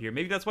life up here.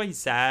 Maybe that's why he's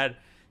sad.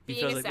 He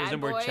feels like there's no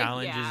more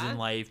challenges in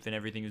life, and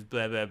everything is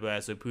blah, blah, blah.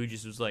 So Pooh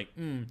was like,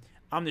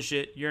 I'm the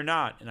shit, you're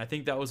not. And I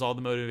think that was all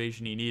the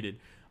motivation he needed.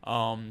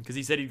 Because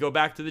he said he'd go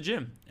back to the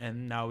gym.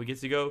 And now we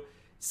get to go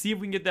see if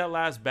we can get that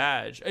last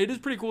badge. It is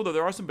pretty cool, though.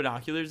 There are some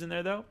binoculars in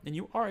there, though. And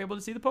you are able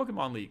to see the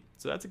Pokemon League.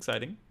 So that's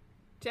exciting.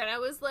 Jenna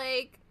was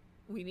like,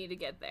 we need to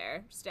get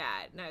there,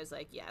 stat. And I was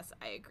like, yes,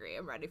 I agree.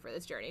 I'm ready for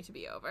this journey to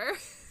be over.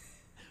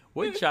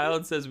 What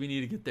child says we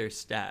need to get their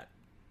stat?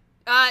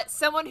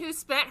 Someone who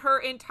spent her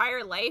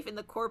entire life in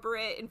the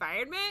corporate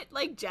environment,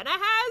 like Jenna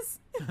has.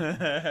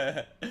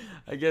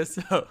 I guess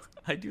so.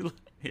 I do.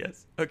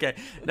 Yes. Okay.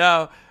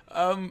 Now,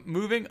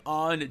 moving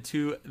on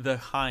to the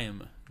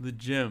Heim, the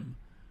gym.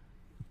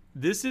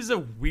 This is a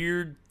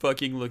weird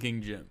fucking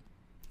looking gym.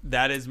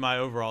 That is my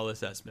overall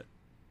assessment.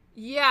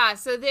 Yeah,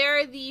 so there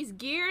are these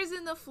gears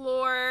in the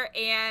floor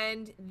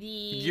and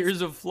the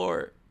Gears of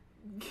floor.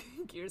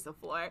 gears of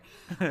floor.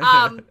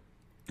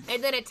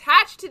 And then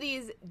attached to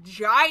these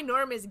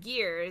ginormous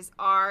gears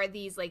are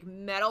these like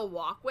metal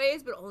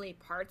walkways, but only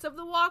parts of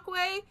the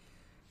walkway.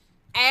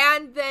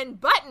 And then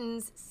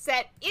buttons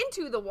set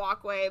into the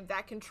walkway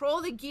that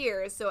control the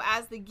gears. So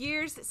as the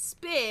gears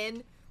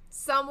spin,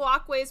 some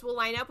walkways will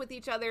line up with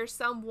each other,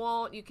 some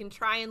won't. You can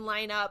try and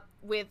line up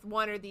with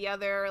one or the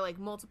other, like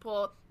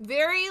multiple.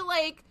 Very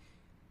like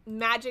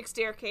Magic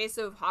Staircase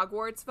of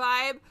Hogwarts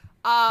vibe.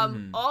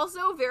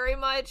 Also very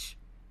much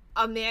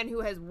a man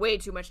who has way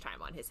too much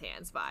time on his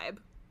hands vibe.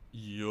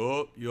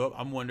 Yup.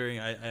 I'm wondering,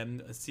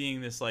 I'm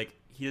seeing this like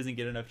he doesn't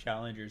get enough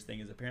challengers thing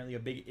is apparently a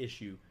big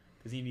issue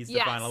because he needs to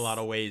find a lot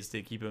of ways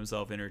to keep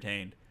himself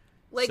entertained.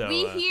 Like, so,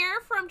 we hear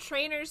from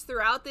trainers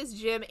throughout this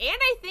gym, and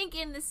I think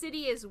in the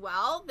city as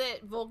well,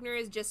 that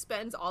Volkner just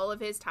spends all of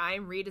his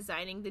time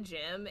redesigning the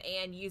gym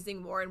and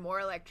using more and more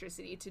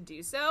electricity to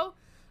do so.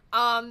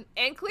 And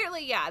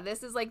clearly, yeah,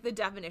 this is like the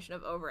definition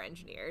of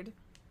over-engineered.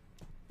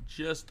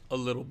 Just a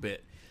little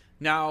bit.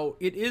 Now,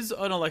 it is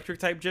an electric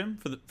type gym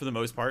for the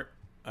most part.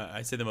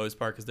 I say the most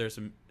part because there's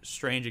some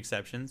strange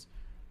exceptions.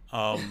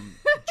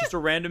 Just a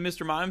random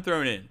Mr. Mime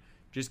thrown in.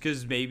 Just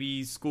because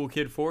maybe School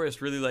Kid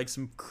Forest really likes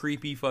some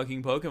creepy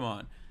fucking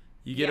Pokemon.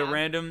 You get a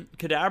random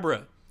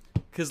Kadabra.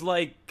 Because,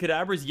 like,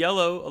 Kadabra's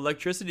yellow,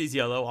 electricity's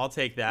yellow. I'll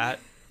take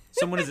that.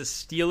 Someone is a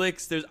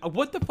Steelix. There's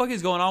what the fuck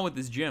is going on with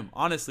this gym?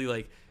 Honestly,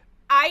 like...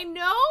 I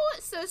know,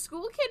 so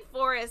School Kid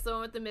Forest, the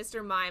one with the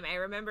Mr. Mime, I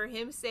remember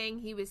him saying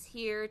he was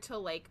here to,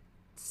 like,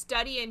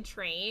 study and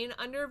train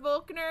under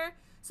Volkner.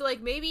 So, like,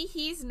 maybe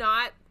he's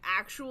not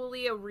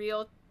actually a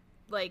real,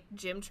 like,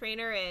 gym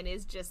trainer and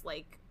is just,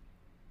 like...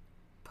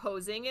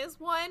 posing as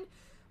one.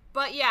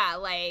 But yeah,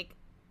 like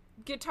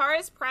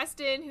guitarist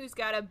Preston, who's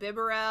got a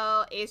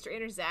Bibarel, Ace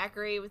Trainer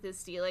Zachary with his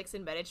Steelix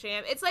and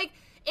Medicham. It's like,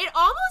 it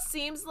almost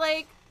seems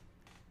like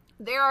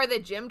there are the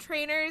gym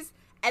trainers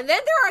and then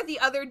there are the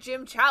other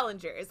gym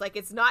challengers. Like,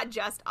 it's not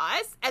just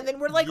us, and then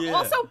we're like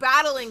also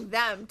battling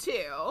them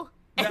too.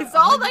 And it's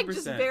all 100%. Like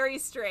just very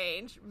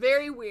strange,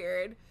 very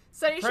weird.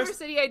 Sunny Shore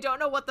City, I don't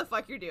know what the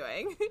fuck you're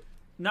doing.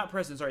 Not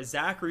Preston, sorry,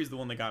 Zachary's the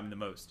one that got me the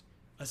most.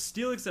 A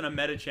Steelix and a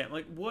Medicham.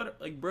 Like, what?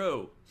 Like,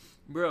 bro.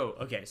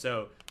 Okay,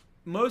 so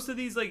most of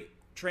these, like,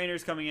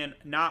 trainers coming in,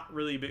 not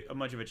really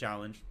much of a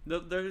challenge.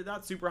 They're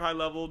not super high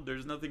level.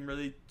 There's nothing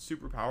really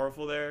super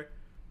powerful there.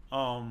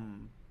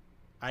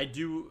 I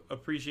do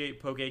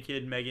appreciate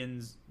PokeKid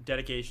Megan's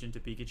dedication to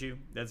Pikachu.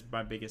 That's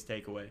my biggest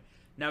takeaway.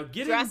 Now,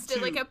 dressed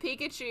like a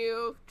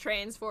Pikachu,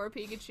 trains 4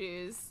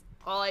 Pikachus,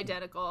 all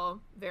identical.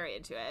 Very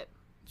into it.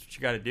 That's what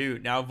you got to do.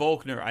 Now,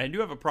 Volkner. I do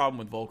have a problem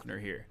with Volkner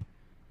here.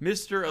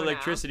 Mr.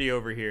 Electricity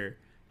over here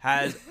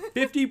has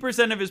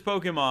 50% of his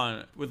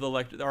Pokemon with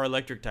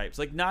electric types.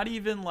 Like, not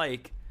even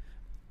like...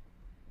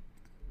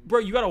 Bro,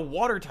 you got a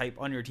water type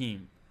on your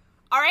team.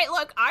 All right,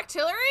 look,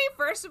 Octillery,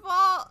 first of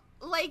all,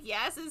 like,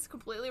 yes, is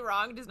completely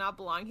wrong. Does not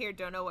belong here.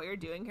 Don't know what you're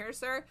doing here,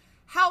 sir.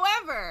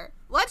 However,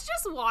 let's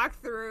just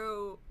walk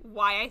through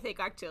why I think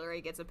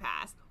Octillery gets a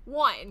pass.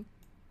 1,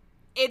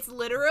 it's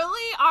literally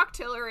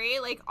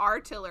Octillery, like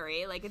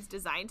artillery, like it's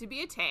designed to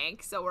be a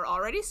tank, so we're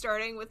already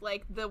starting with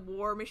like the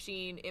War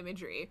Machine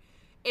imagery.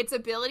 Its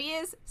ability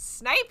is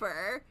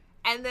Sniper,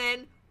 and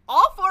then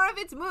all 4 of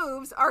its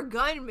moves are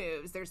gun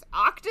moves. There's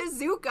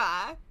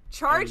Octazooka,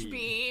 Charge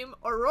Beam,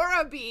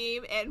 Aurora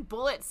Beam, and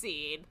Bullet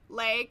Seed.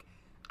 Like,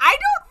 I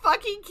don't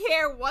fucking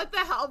care what the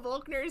hell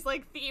Volkner's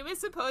like theme is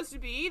supposed to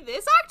be.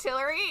 This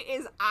Octillery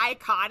is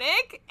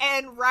iconic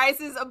and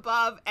rises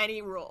above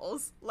any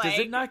rules. Like, does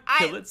it not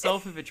kill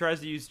itself if it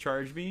tries to use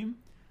Charge Beam?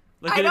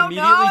 Like, it immediately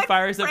know.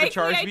 Fires up a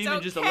Charge Beam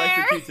and just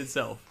electrocutes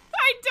itself.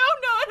 I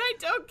don't know and I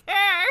don't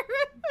care.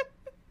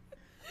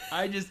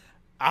 I just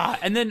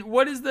and then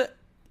what is the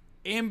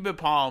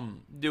Ambipom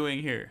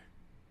doing here?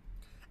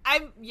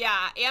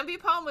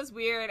 Ambipom was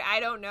weird.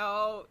 I don't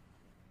know.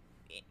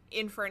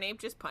 Infernape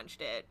just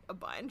punched it a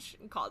bunch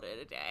and called it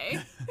a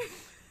day.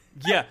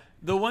 Yeah,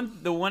 the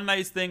one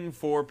nice thing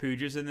for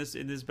Poojas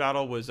in this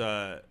battle was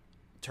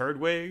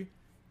Turdwig. It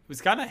was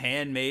kind of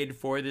handmade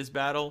for this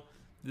battle.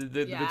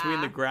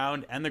 Between the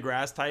ground and the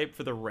grass type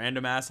for the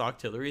random ass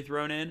Octillery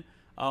thrown in.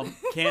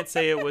 Can't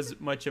say it was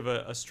much of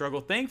a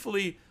struggle.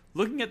 Thankfully,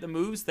 looking at the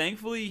moves,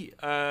 Turdwig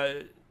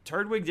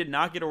did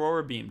not get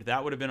Aurora Beamed.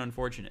 That would have been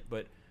unfortunate.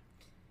 But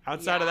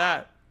outside of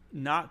that,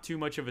 not too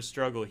much of a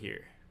struggle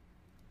here.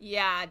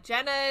 Yeah,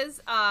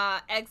 Jenna's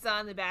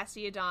Exxon, the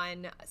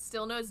Bastiodon,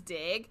 still knows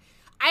Dig.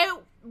 I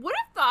would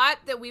have thought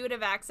that we would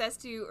have access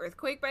to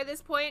Earthquake by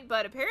this point,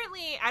 but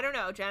apparently, I don't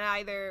know, Jenna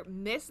either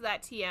missed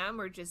that TM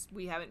or just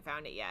we haven't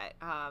found it yet.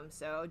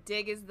 So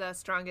Dig is the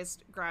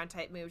strongest ground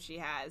type move she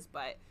has,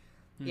 but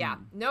yeah,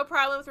 no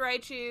problem with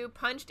Raichu.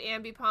 Punched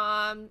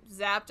Ambipom,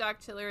 zapped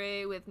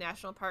Octillery with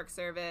National Park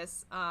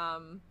Service,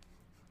 and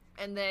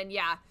then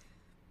yeah,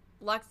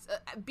 Lux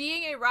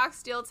being a Rock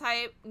Steel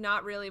type,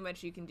 not really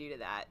much you can do to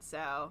that.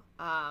 So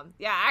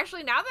yeah,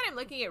 actually now that I'm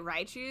looking at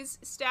Raichu's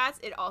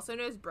stats, it also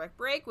knows Brick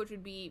Break, which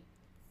would be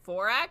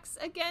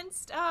 4x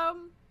against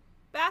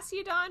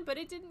Bastiodon, but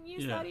it didn't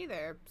use that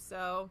either.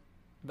 So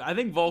I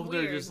think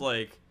Volkner just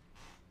like,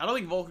 I don't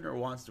think Volkner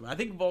wants to. I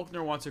think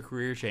Volkner wants a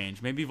career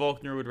change. Maybe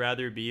Volkner would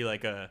rather be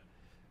like a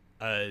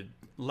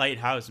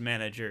lighthouse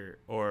manager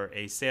or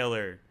a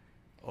sailor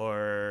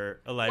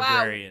or a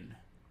librarian. Wow.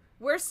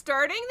 We're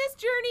starting this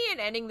journey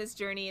and ending this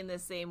journey in the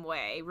same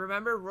way.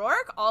 Remember,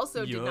 Roark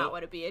also did not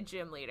want to be a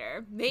gym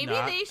leader. Maybe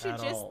they should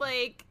just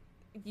like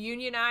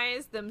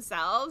unionize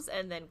themselves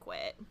and then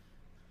quit.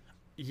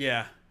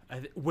 Yeah.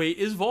 Wait,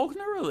 is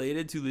Volkner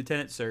related to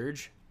Lieutenant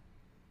Surge?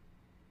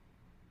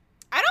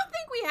 I don't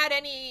think we had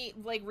any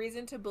like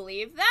reason to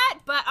believe that,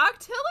 but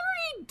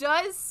Octillery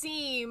does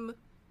seem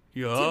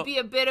to be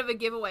a bit of a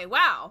giveaway.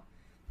 Wow.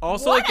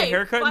 Also, like the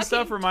haircut and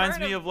stuff reminds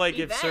me of like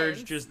if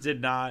Surge just did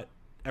not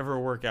ever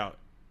work out.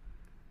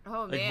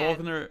 Oh like man.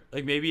 Volkner,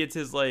 like maybe it's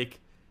his like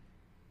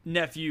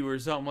nephew or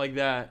something like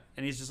that,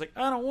 and he's just like,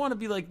 I don't want to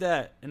be like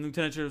that. And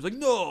Lieutenant Surge was like,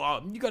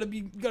 no, you gotta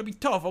be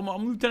tough. I'm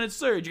Lieutenant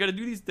Surge. You gotta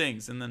do these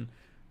things. And then,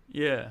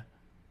 yeah.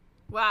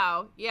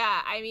 Wow.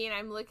 Yeah. I mean,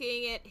 I'm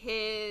looking at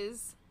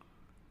his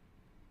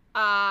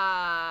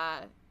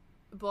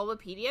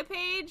Bulbapedia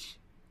page.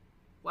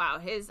 Wow,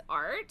 his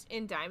art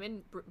in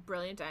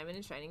Brilliant Diamond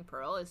and Shining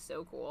Pearl is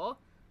so cool.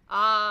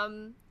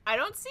 I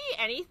don't see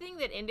anything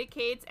that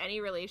indicates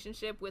any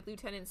relationship with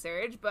Lieutenant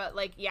Surge, but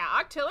like, yeah,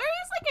 Octillery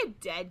is like a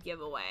dead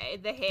giveaway.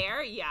 The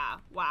hair, yeah,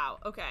 wow,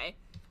 okay.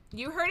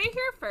 You heard it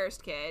here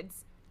first,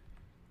 kids.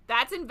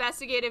 That's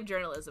investigative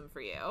journalism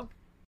for you.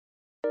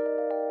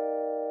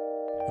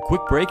 A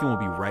quick break and we'll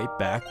be right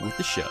back with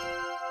the show.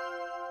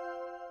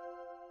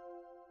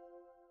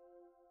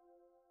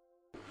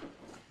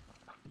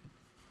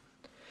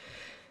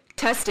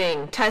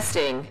 Testing,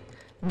 testing.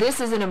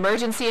 This is an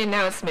emergency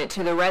announcement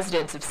to the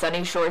residents of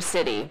Sunny Shore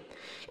City.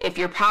 If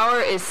your power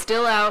is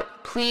still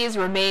out, please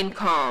remain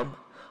calm.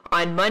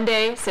 On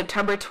Monday,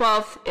 September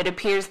 12th, it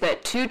appears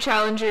that 2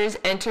 challengers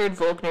entered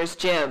Volkner's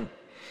gym.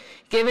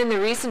 Given the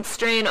recent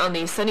strain on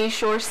the Sunny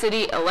Shore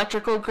City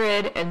electrical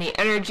grid and the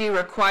energy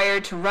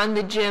required to run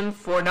the gym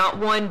for not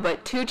 1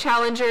 but 2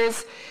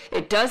 challengers,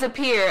 it does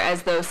appear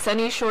as though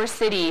Sunny Shore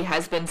City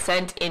has been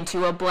sent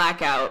into a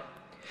blackout.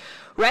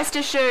 Rest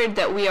assured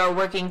that we are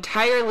working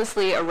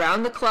tirelessly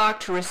around the clock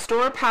to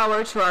restore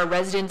power to our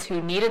residents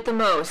who need it the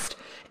most,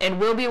 and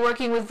we'll be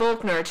working with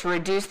Volkner to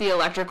reduce the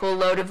electrical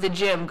load of the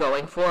gym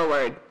going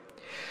forward.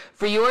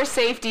 For your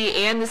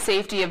safety and the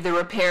safety of the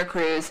repair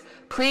crews,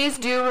 please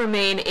do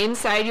remain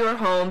inside your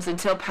homes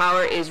until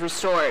power is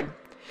restored.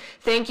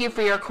 Thank you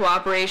for your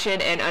cooperation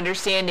and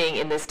understanding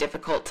in this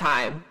difficult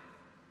time.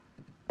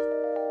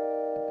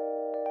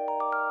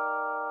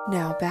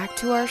 Now back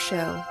to our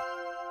show.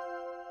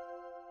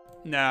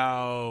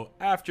 Now,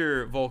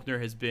 after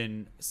Volkner has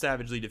been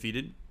savagely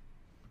defeated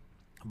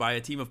by a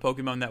team of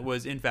Pokemon that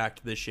was, in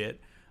fact, the shit,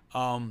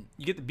 you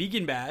get the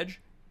Beacon Badge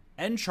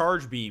and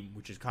Charge Beam,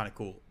 which is kind of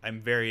cool.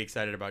 I'm very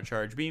excited about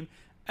Charge Beam.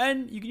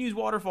 And you can use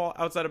Waterfall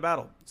outside of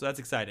battle, so that's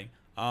exciting.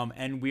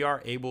 And we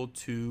are able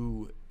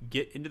to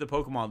get into the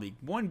Pokemon League.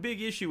 One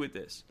big issue with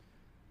this.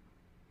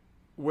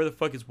 Where the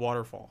fuck is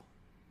Waterfall?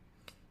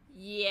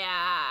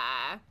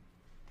 Yeah.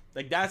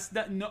 Like,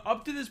 no,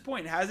 up to this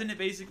point, hasn't it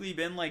basically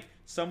been like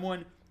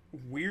someone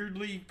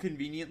weirdly,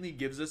 conveniently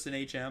gives us an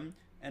HM,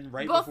 and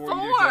right before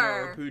either Jenna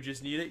or Pooh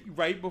just need it,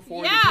 right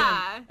before the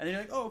gym, and then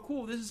you're like, oh,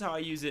 cool, this is how I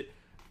use it.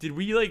 Did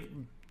we, like,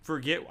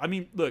 forget? I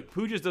mean, look,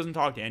 Pooh just doesn't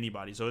talk to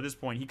anybody, so at this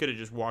point, he could have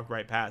just walked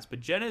right past. But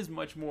Jenna is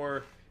much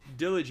more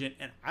diligent,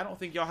 and I don't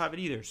think y'all have it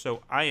either,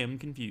 so I am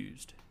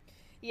confused.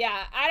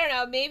 Yeah, I don't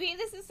know. Maybe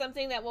this is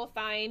something that we'll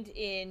find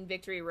in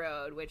Victory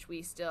Road, which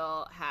we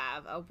still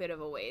have a bit of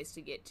a ways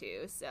to get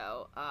to.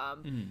 So,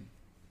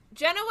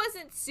 Jenna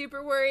wasn't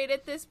super worried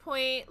at this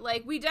point.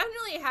 Like, we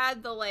definitely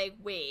had the, like,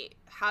 wait,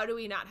 how do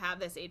we not have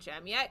this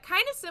HM yet?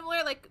 Kind of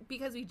similar, like,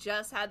 because we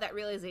just had that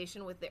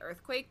realization with the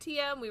Earthquake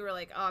TM. We were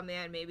like, oh,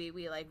 man, maybe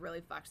we, like,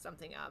 really fucked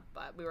something up.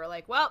 But we were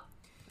like, well,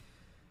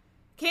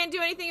 can't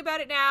do anything about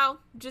it now.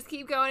 Just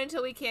keep going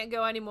until we can't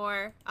go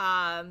anymore.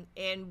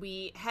 And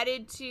we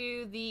headed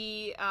to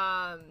the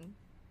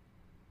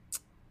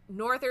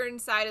northern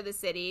side of the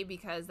city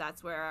because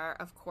that's where,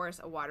 of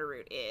course, a water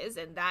route is.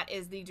 And that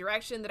is the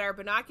direction that our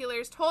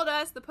binoculars told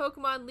us the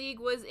Pokemon League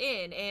was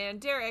in. And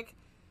Derek,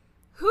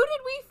 who did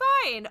we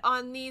find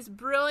on these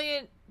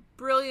brilliant,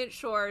 brilliant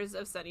shores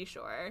of Sunny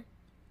Shore?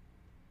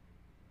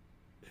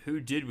 Who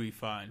did we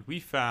find? We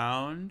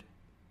found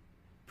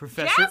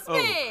Professor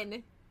Jasmine!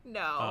 Oak.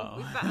 No,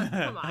 we found,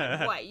 come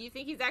on, what, you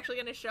think he's actually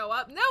going to show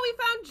up? No, we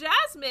found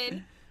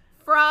Jasmine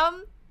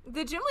from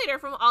The gym leader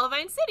from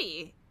Olivine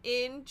City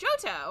in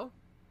Johto.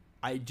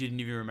 I didn't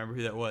even remember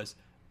who that was.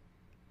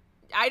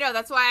 I know,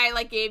 that's why I,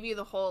 like, gave you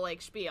the whole,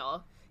 like,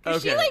 spiel.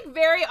 Because she, Okay. like,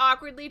 very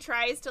awkwardly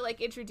tries to, like,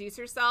 introduce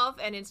herself,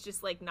 and it's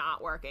just, like,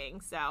 not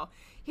working. So,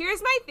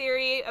 here's my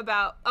theory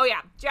about... Oh,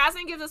 yeah,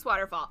 Jasmine gives us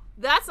Waterfall.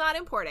 That's not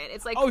important.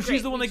 It's, like, Oh, great,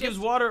 she's the one we that gives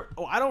just- water.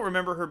 Oh, I don't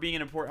remember her being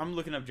an important... I'm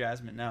looking up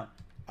Jasmine now.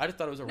 I just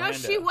thought it was a No,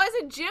 rando. she was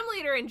a gym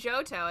leader in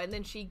Johto, and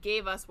then she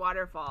gave us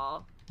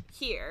Waterfall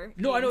here.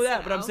 No, I in know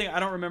that, but I'm Sinnoh. saying I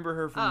don't remember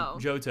her from Oh.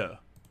 Johto.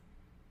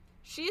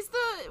 She's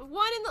the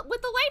one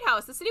with the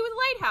lighthouse, the city with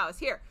the lighthouse.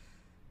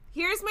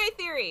 Here's my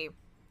theory.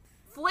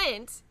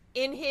 Flint,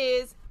 in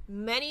his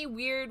many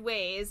weird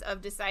ways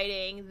of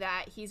deciding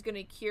that he's going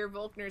to cure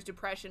Volkner's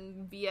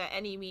depression via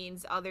any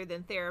means other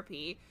than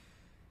therapy,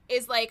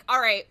 is like, all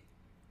right,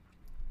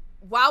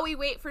 while we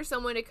wait for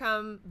someone to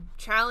come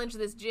challenge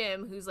this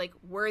gym who's, like,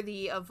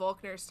 worthy of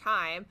Volkner's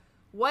time,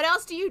 what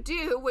else do you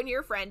do when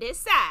your friend is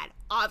sad?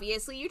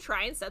 Obviously, you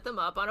try and set them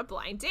up on a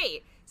blind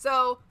date.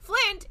 So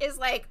Flint is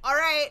like, all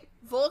right,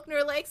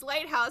 Volkner likes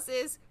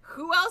lighthouses.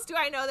 Who else do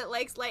I know that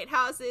likes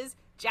lighthouses?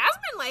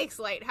 Jasmine likes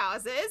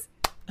lighthouses.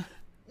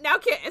 Now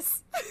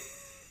kiss.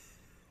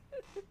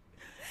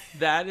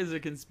 That is a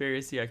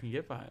conspiracy I can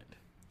get behind.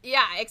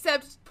 Yeah,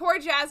 except poor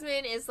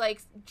Jasmine is,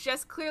 like,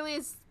 just clearly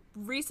has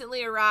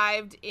recently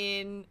arrived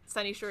in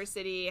Sunny Shore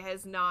City,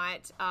 has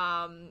not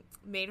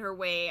made her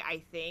way,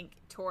 I think,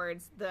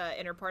 towards the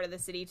inner part of the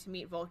city to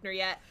meet Volkner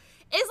yet.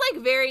 Is,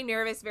 like, very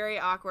nervous, very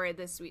awkward,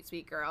 this sweet,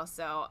 sweet girl.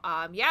 So,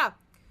 yeah,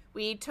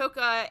 we took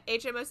a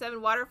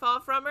HM07 waterfall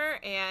from her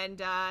and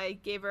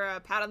gave her a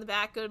pat on the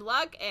back, good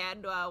luck,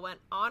 and went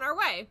on our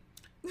way.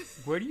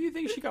 Where do you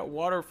think she got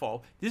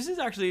waterfall? This is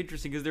actually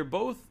interesting because they're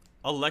both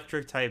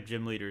electric type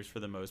gym leaders for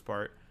the most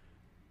part,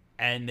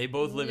 and they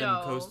both live No.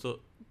 in coastal.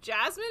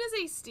 Jasmine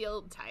is a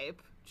steel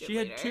type gym She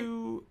had leader.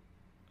 two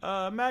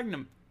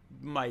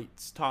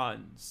Magnemites,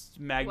 tons,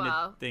 magnet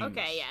Well, things.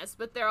 okay, yes,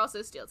 but they're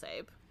also steel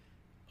type.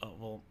 Oh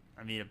well,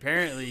 I mean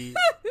apparently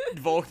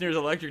Volkner's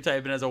electric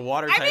type and has a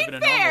water type I mean, and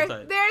a fair. normal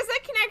type. There's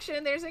a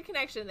connection. There's a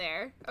connection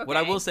there. Okay, What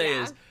I will say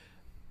yeah. is,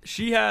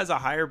 she has a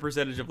higher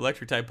percentage of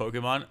electric type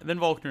Pokemon than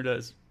Volkner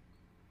does.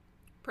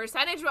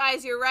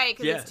 percentage-wise, you're right,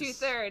 because Yes. it's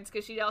 2/3,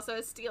 because she also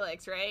has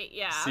Steelix, right?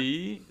 Yeah.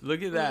 See,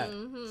 look at that.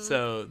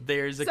 So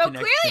there's a So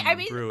connection. clearly, I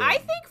mean, brewing. I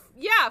think,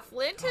 yeah,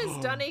 Flint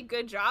has done a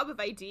good job of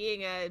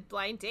IDing a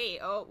blind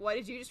date. Oh, what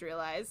did you just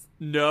realize?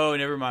 No,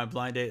 never mind.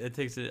 Blind date. That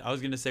takes it. I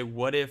was gonna say,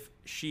 what if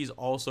she's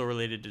also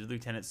related to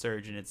Lieutenant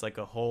Surge, and it's like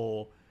a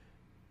whole,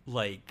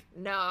 like,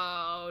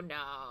 No.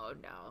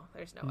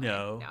 There's no way.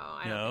 No?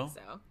 I No? don't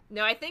think so.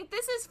 No, I think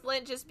this is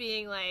Flint just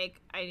being like,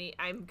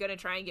 I'm gonna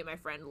try and get my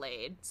friend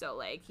laid, so,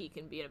 like, he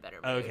can be in a better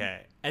mood.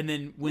 okay. And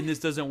then when this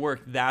doesn't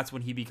work, that's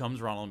when he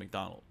becomes Ronald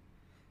McDonald.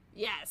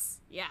 Yes,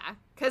 yeah.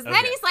 Because then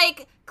Okay. he's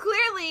like,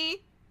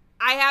 clearly,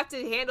 I have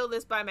to handle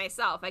this by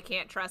myself. I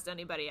can't trust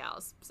anybody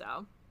else,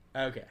 so.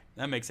 Okay,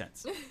 that makes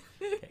sense.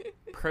 Okay,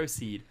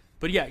 proceed.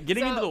 But yeah,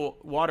 getting So- into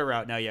the water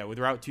route now. Yeah, with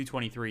Route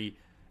 223,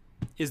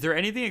 is there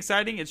anything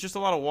exciting? It's just a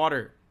lot of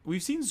water.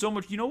 We've seen so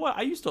much. You know what?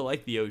 I used to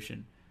like the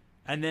ocean,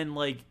 and then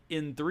like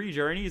in 3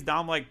 journeys, now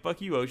I'm like,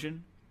 fuck you,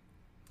 ocean.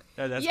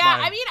 That's Yeah,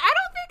 my- I mean, I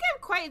don't think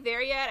I'm quite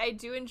there yet. I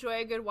do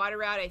enjoy a good water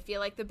route. I feel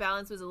like the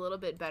balance was a little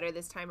bit better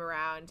this time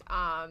around.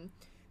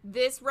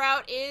 This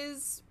route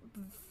is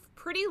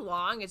pretty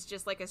long. It's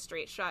just like a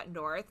straight shot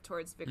north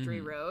towards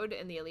Victory Road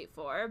in the Elite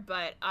Four,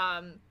 but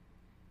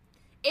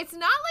it's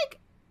not like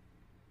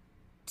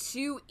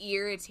too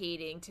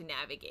irritating to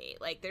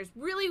navigate. Like, there's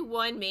really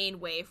one main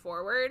way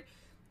forward,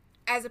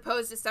 as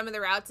opposed to some of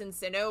the routes in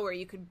Sinnoh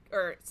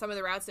or some of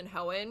the routes in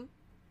Hoenn,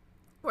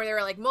 where there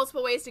were, like,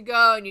 multiple ways to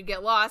go and you'd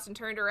get lost and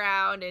turned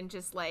around and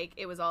just, like,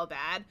 it was all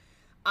bad.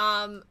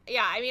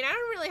 Yeah, I mean, I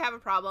don't really have a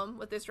problem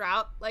with this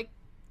route. Like,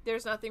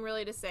 there's nothing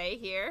really to say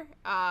here.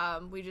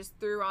 We just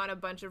threw on a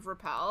bunch of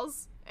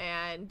repels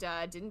and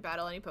didn't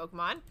battle any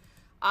Pokemon.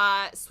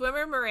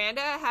 Swimmer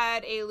Miranda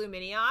had a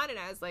Lumineon, and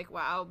I was like,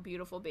 wow,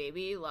 beautiful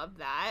baby, love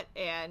that.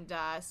 And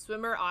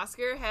Swimmer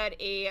Oscar had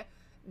a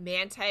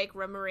Mantike,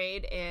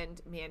 Remoraid, and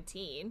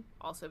Mantine,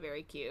 also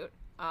very cute.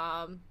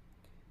 But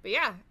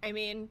yeah, I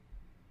mean,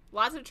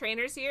 lots of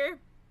trainers here.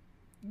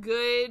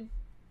 Good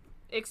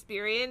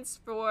experience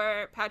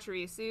for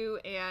Pachirisu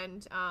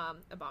and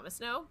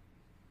Abomasnow.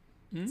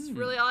 That's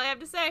really all I have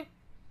to say.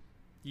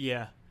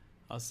 Yeah,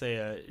 I'll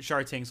say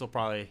Shartinks will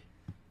probably.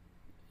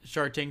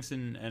 Shartinks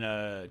and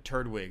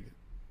Turdwig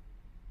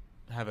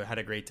had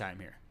a great time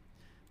here.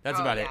 That's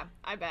about it.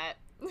 I bet.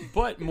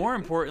 But more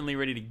importantly,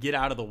 ready to get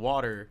out of the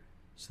water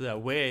so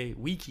that way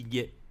we can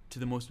get to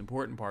the most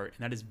important part,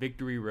 and that is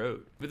Victory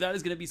Road. But that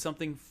is going to be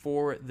something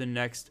for the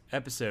next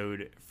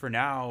episode. For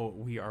now,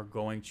 we are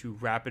going to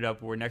wrap it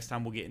up where next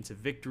time we'll get into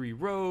Victory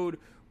Road.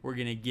 We're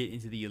going to get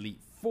into the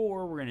Elite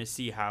Four. We're going to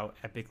see how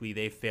epically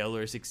they fail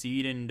or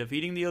succeed in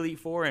defeating the Elite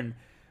Four and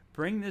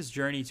bring this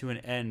journey to an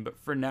end. But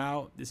for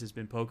now, this has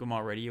been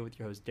Pokemon Radio with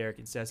your hosts Derek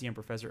and Ceci and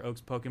Professor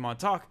Oak's Pokemon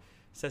Talk.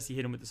 Ceci,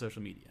 hit him with the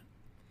social media.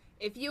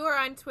 If you are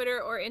on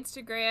Twitter or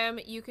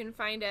Instagram, you can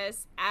find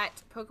us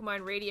at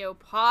Pokemon Radio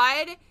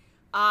Pod.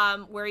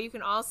 where you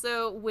can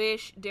also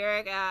wish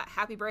Derek a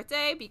happy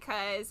birthday,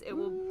 because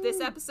this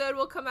episode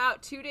will come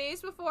out 2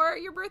 days before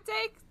your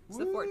birthday. It's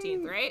the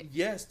 14th, right?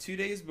 Yes, 2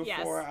 days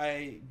before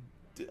I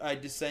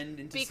descend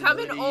into become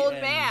an old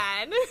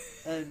man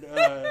and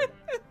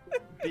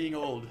being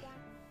old.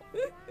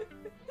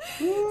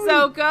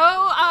 So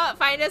go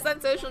find us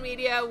on social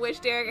media. Wish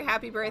Derek a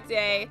happy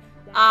birthday.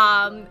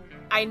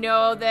 I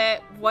know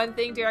that one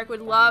thing Derek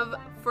would love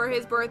for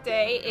his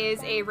birthday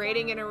is a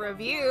rating and a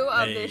review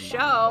of this show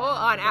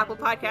on Apple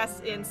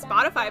Podcasts and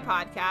Spotify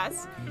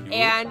Podcasts,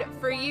 and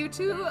for you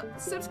to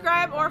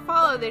subscribe or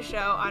follow this show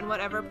on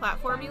whatever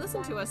platform you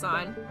listen to us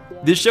on.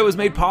 This show is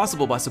made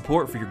possible by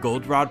support for your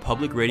Goldenrod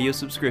Public Radio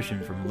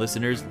subscription from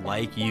listeners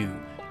like you.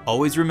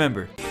 Always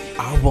remember,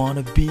 I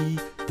want to be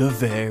the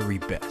very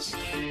best,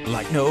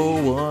 like no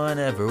one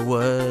ever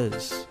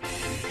was.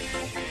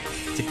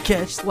 To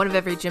catch One of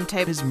every gym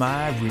type is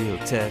my real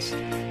test.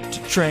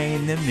 To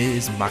train them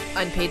is my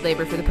unpaid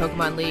labor for the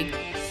Pokemon League.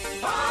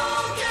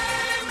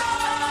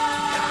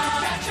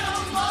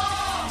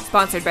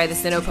 Sponsored by the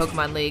Sinnoh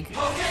Pokemon League.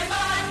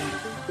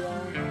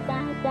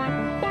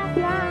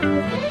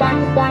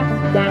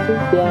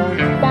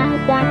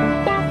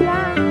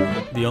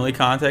 The only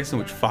context in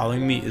which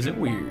following me isn't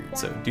weird,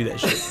 so do that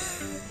shit.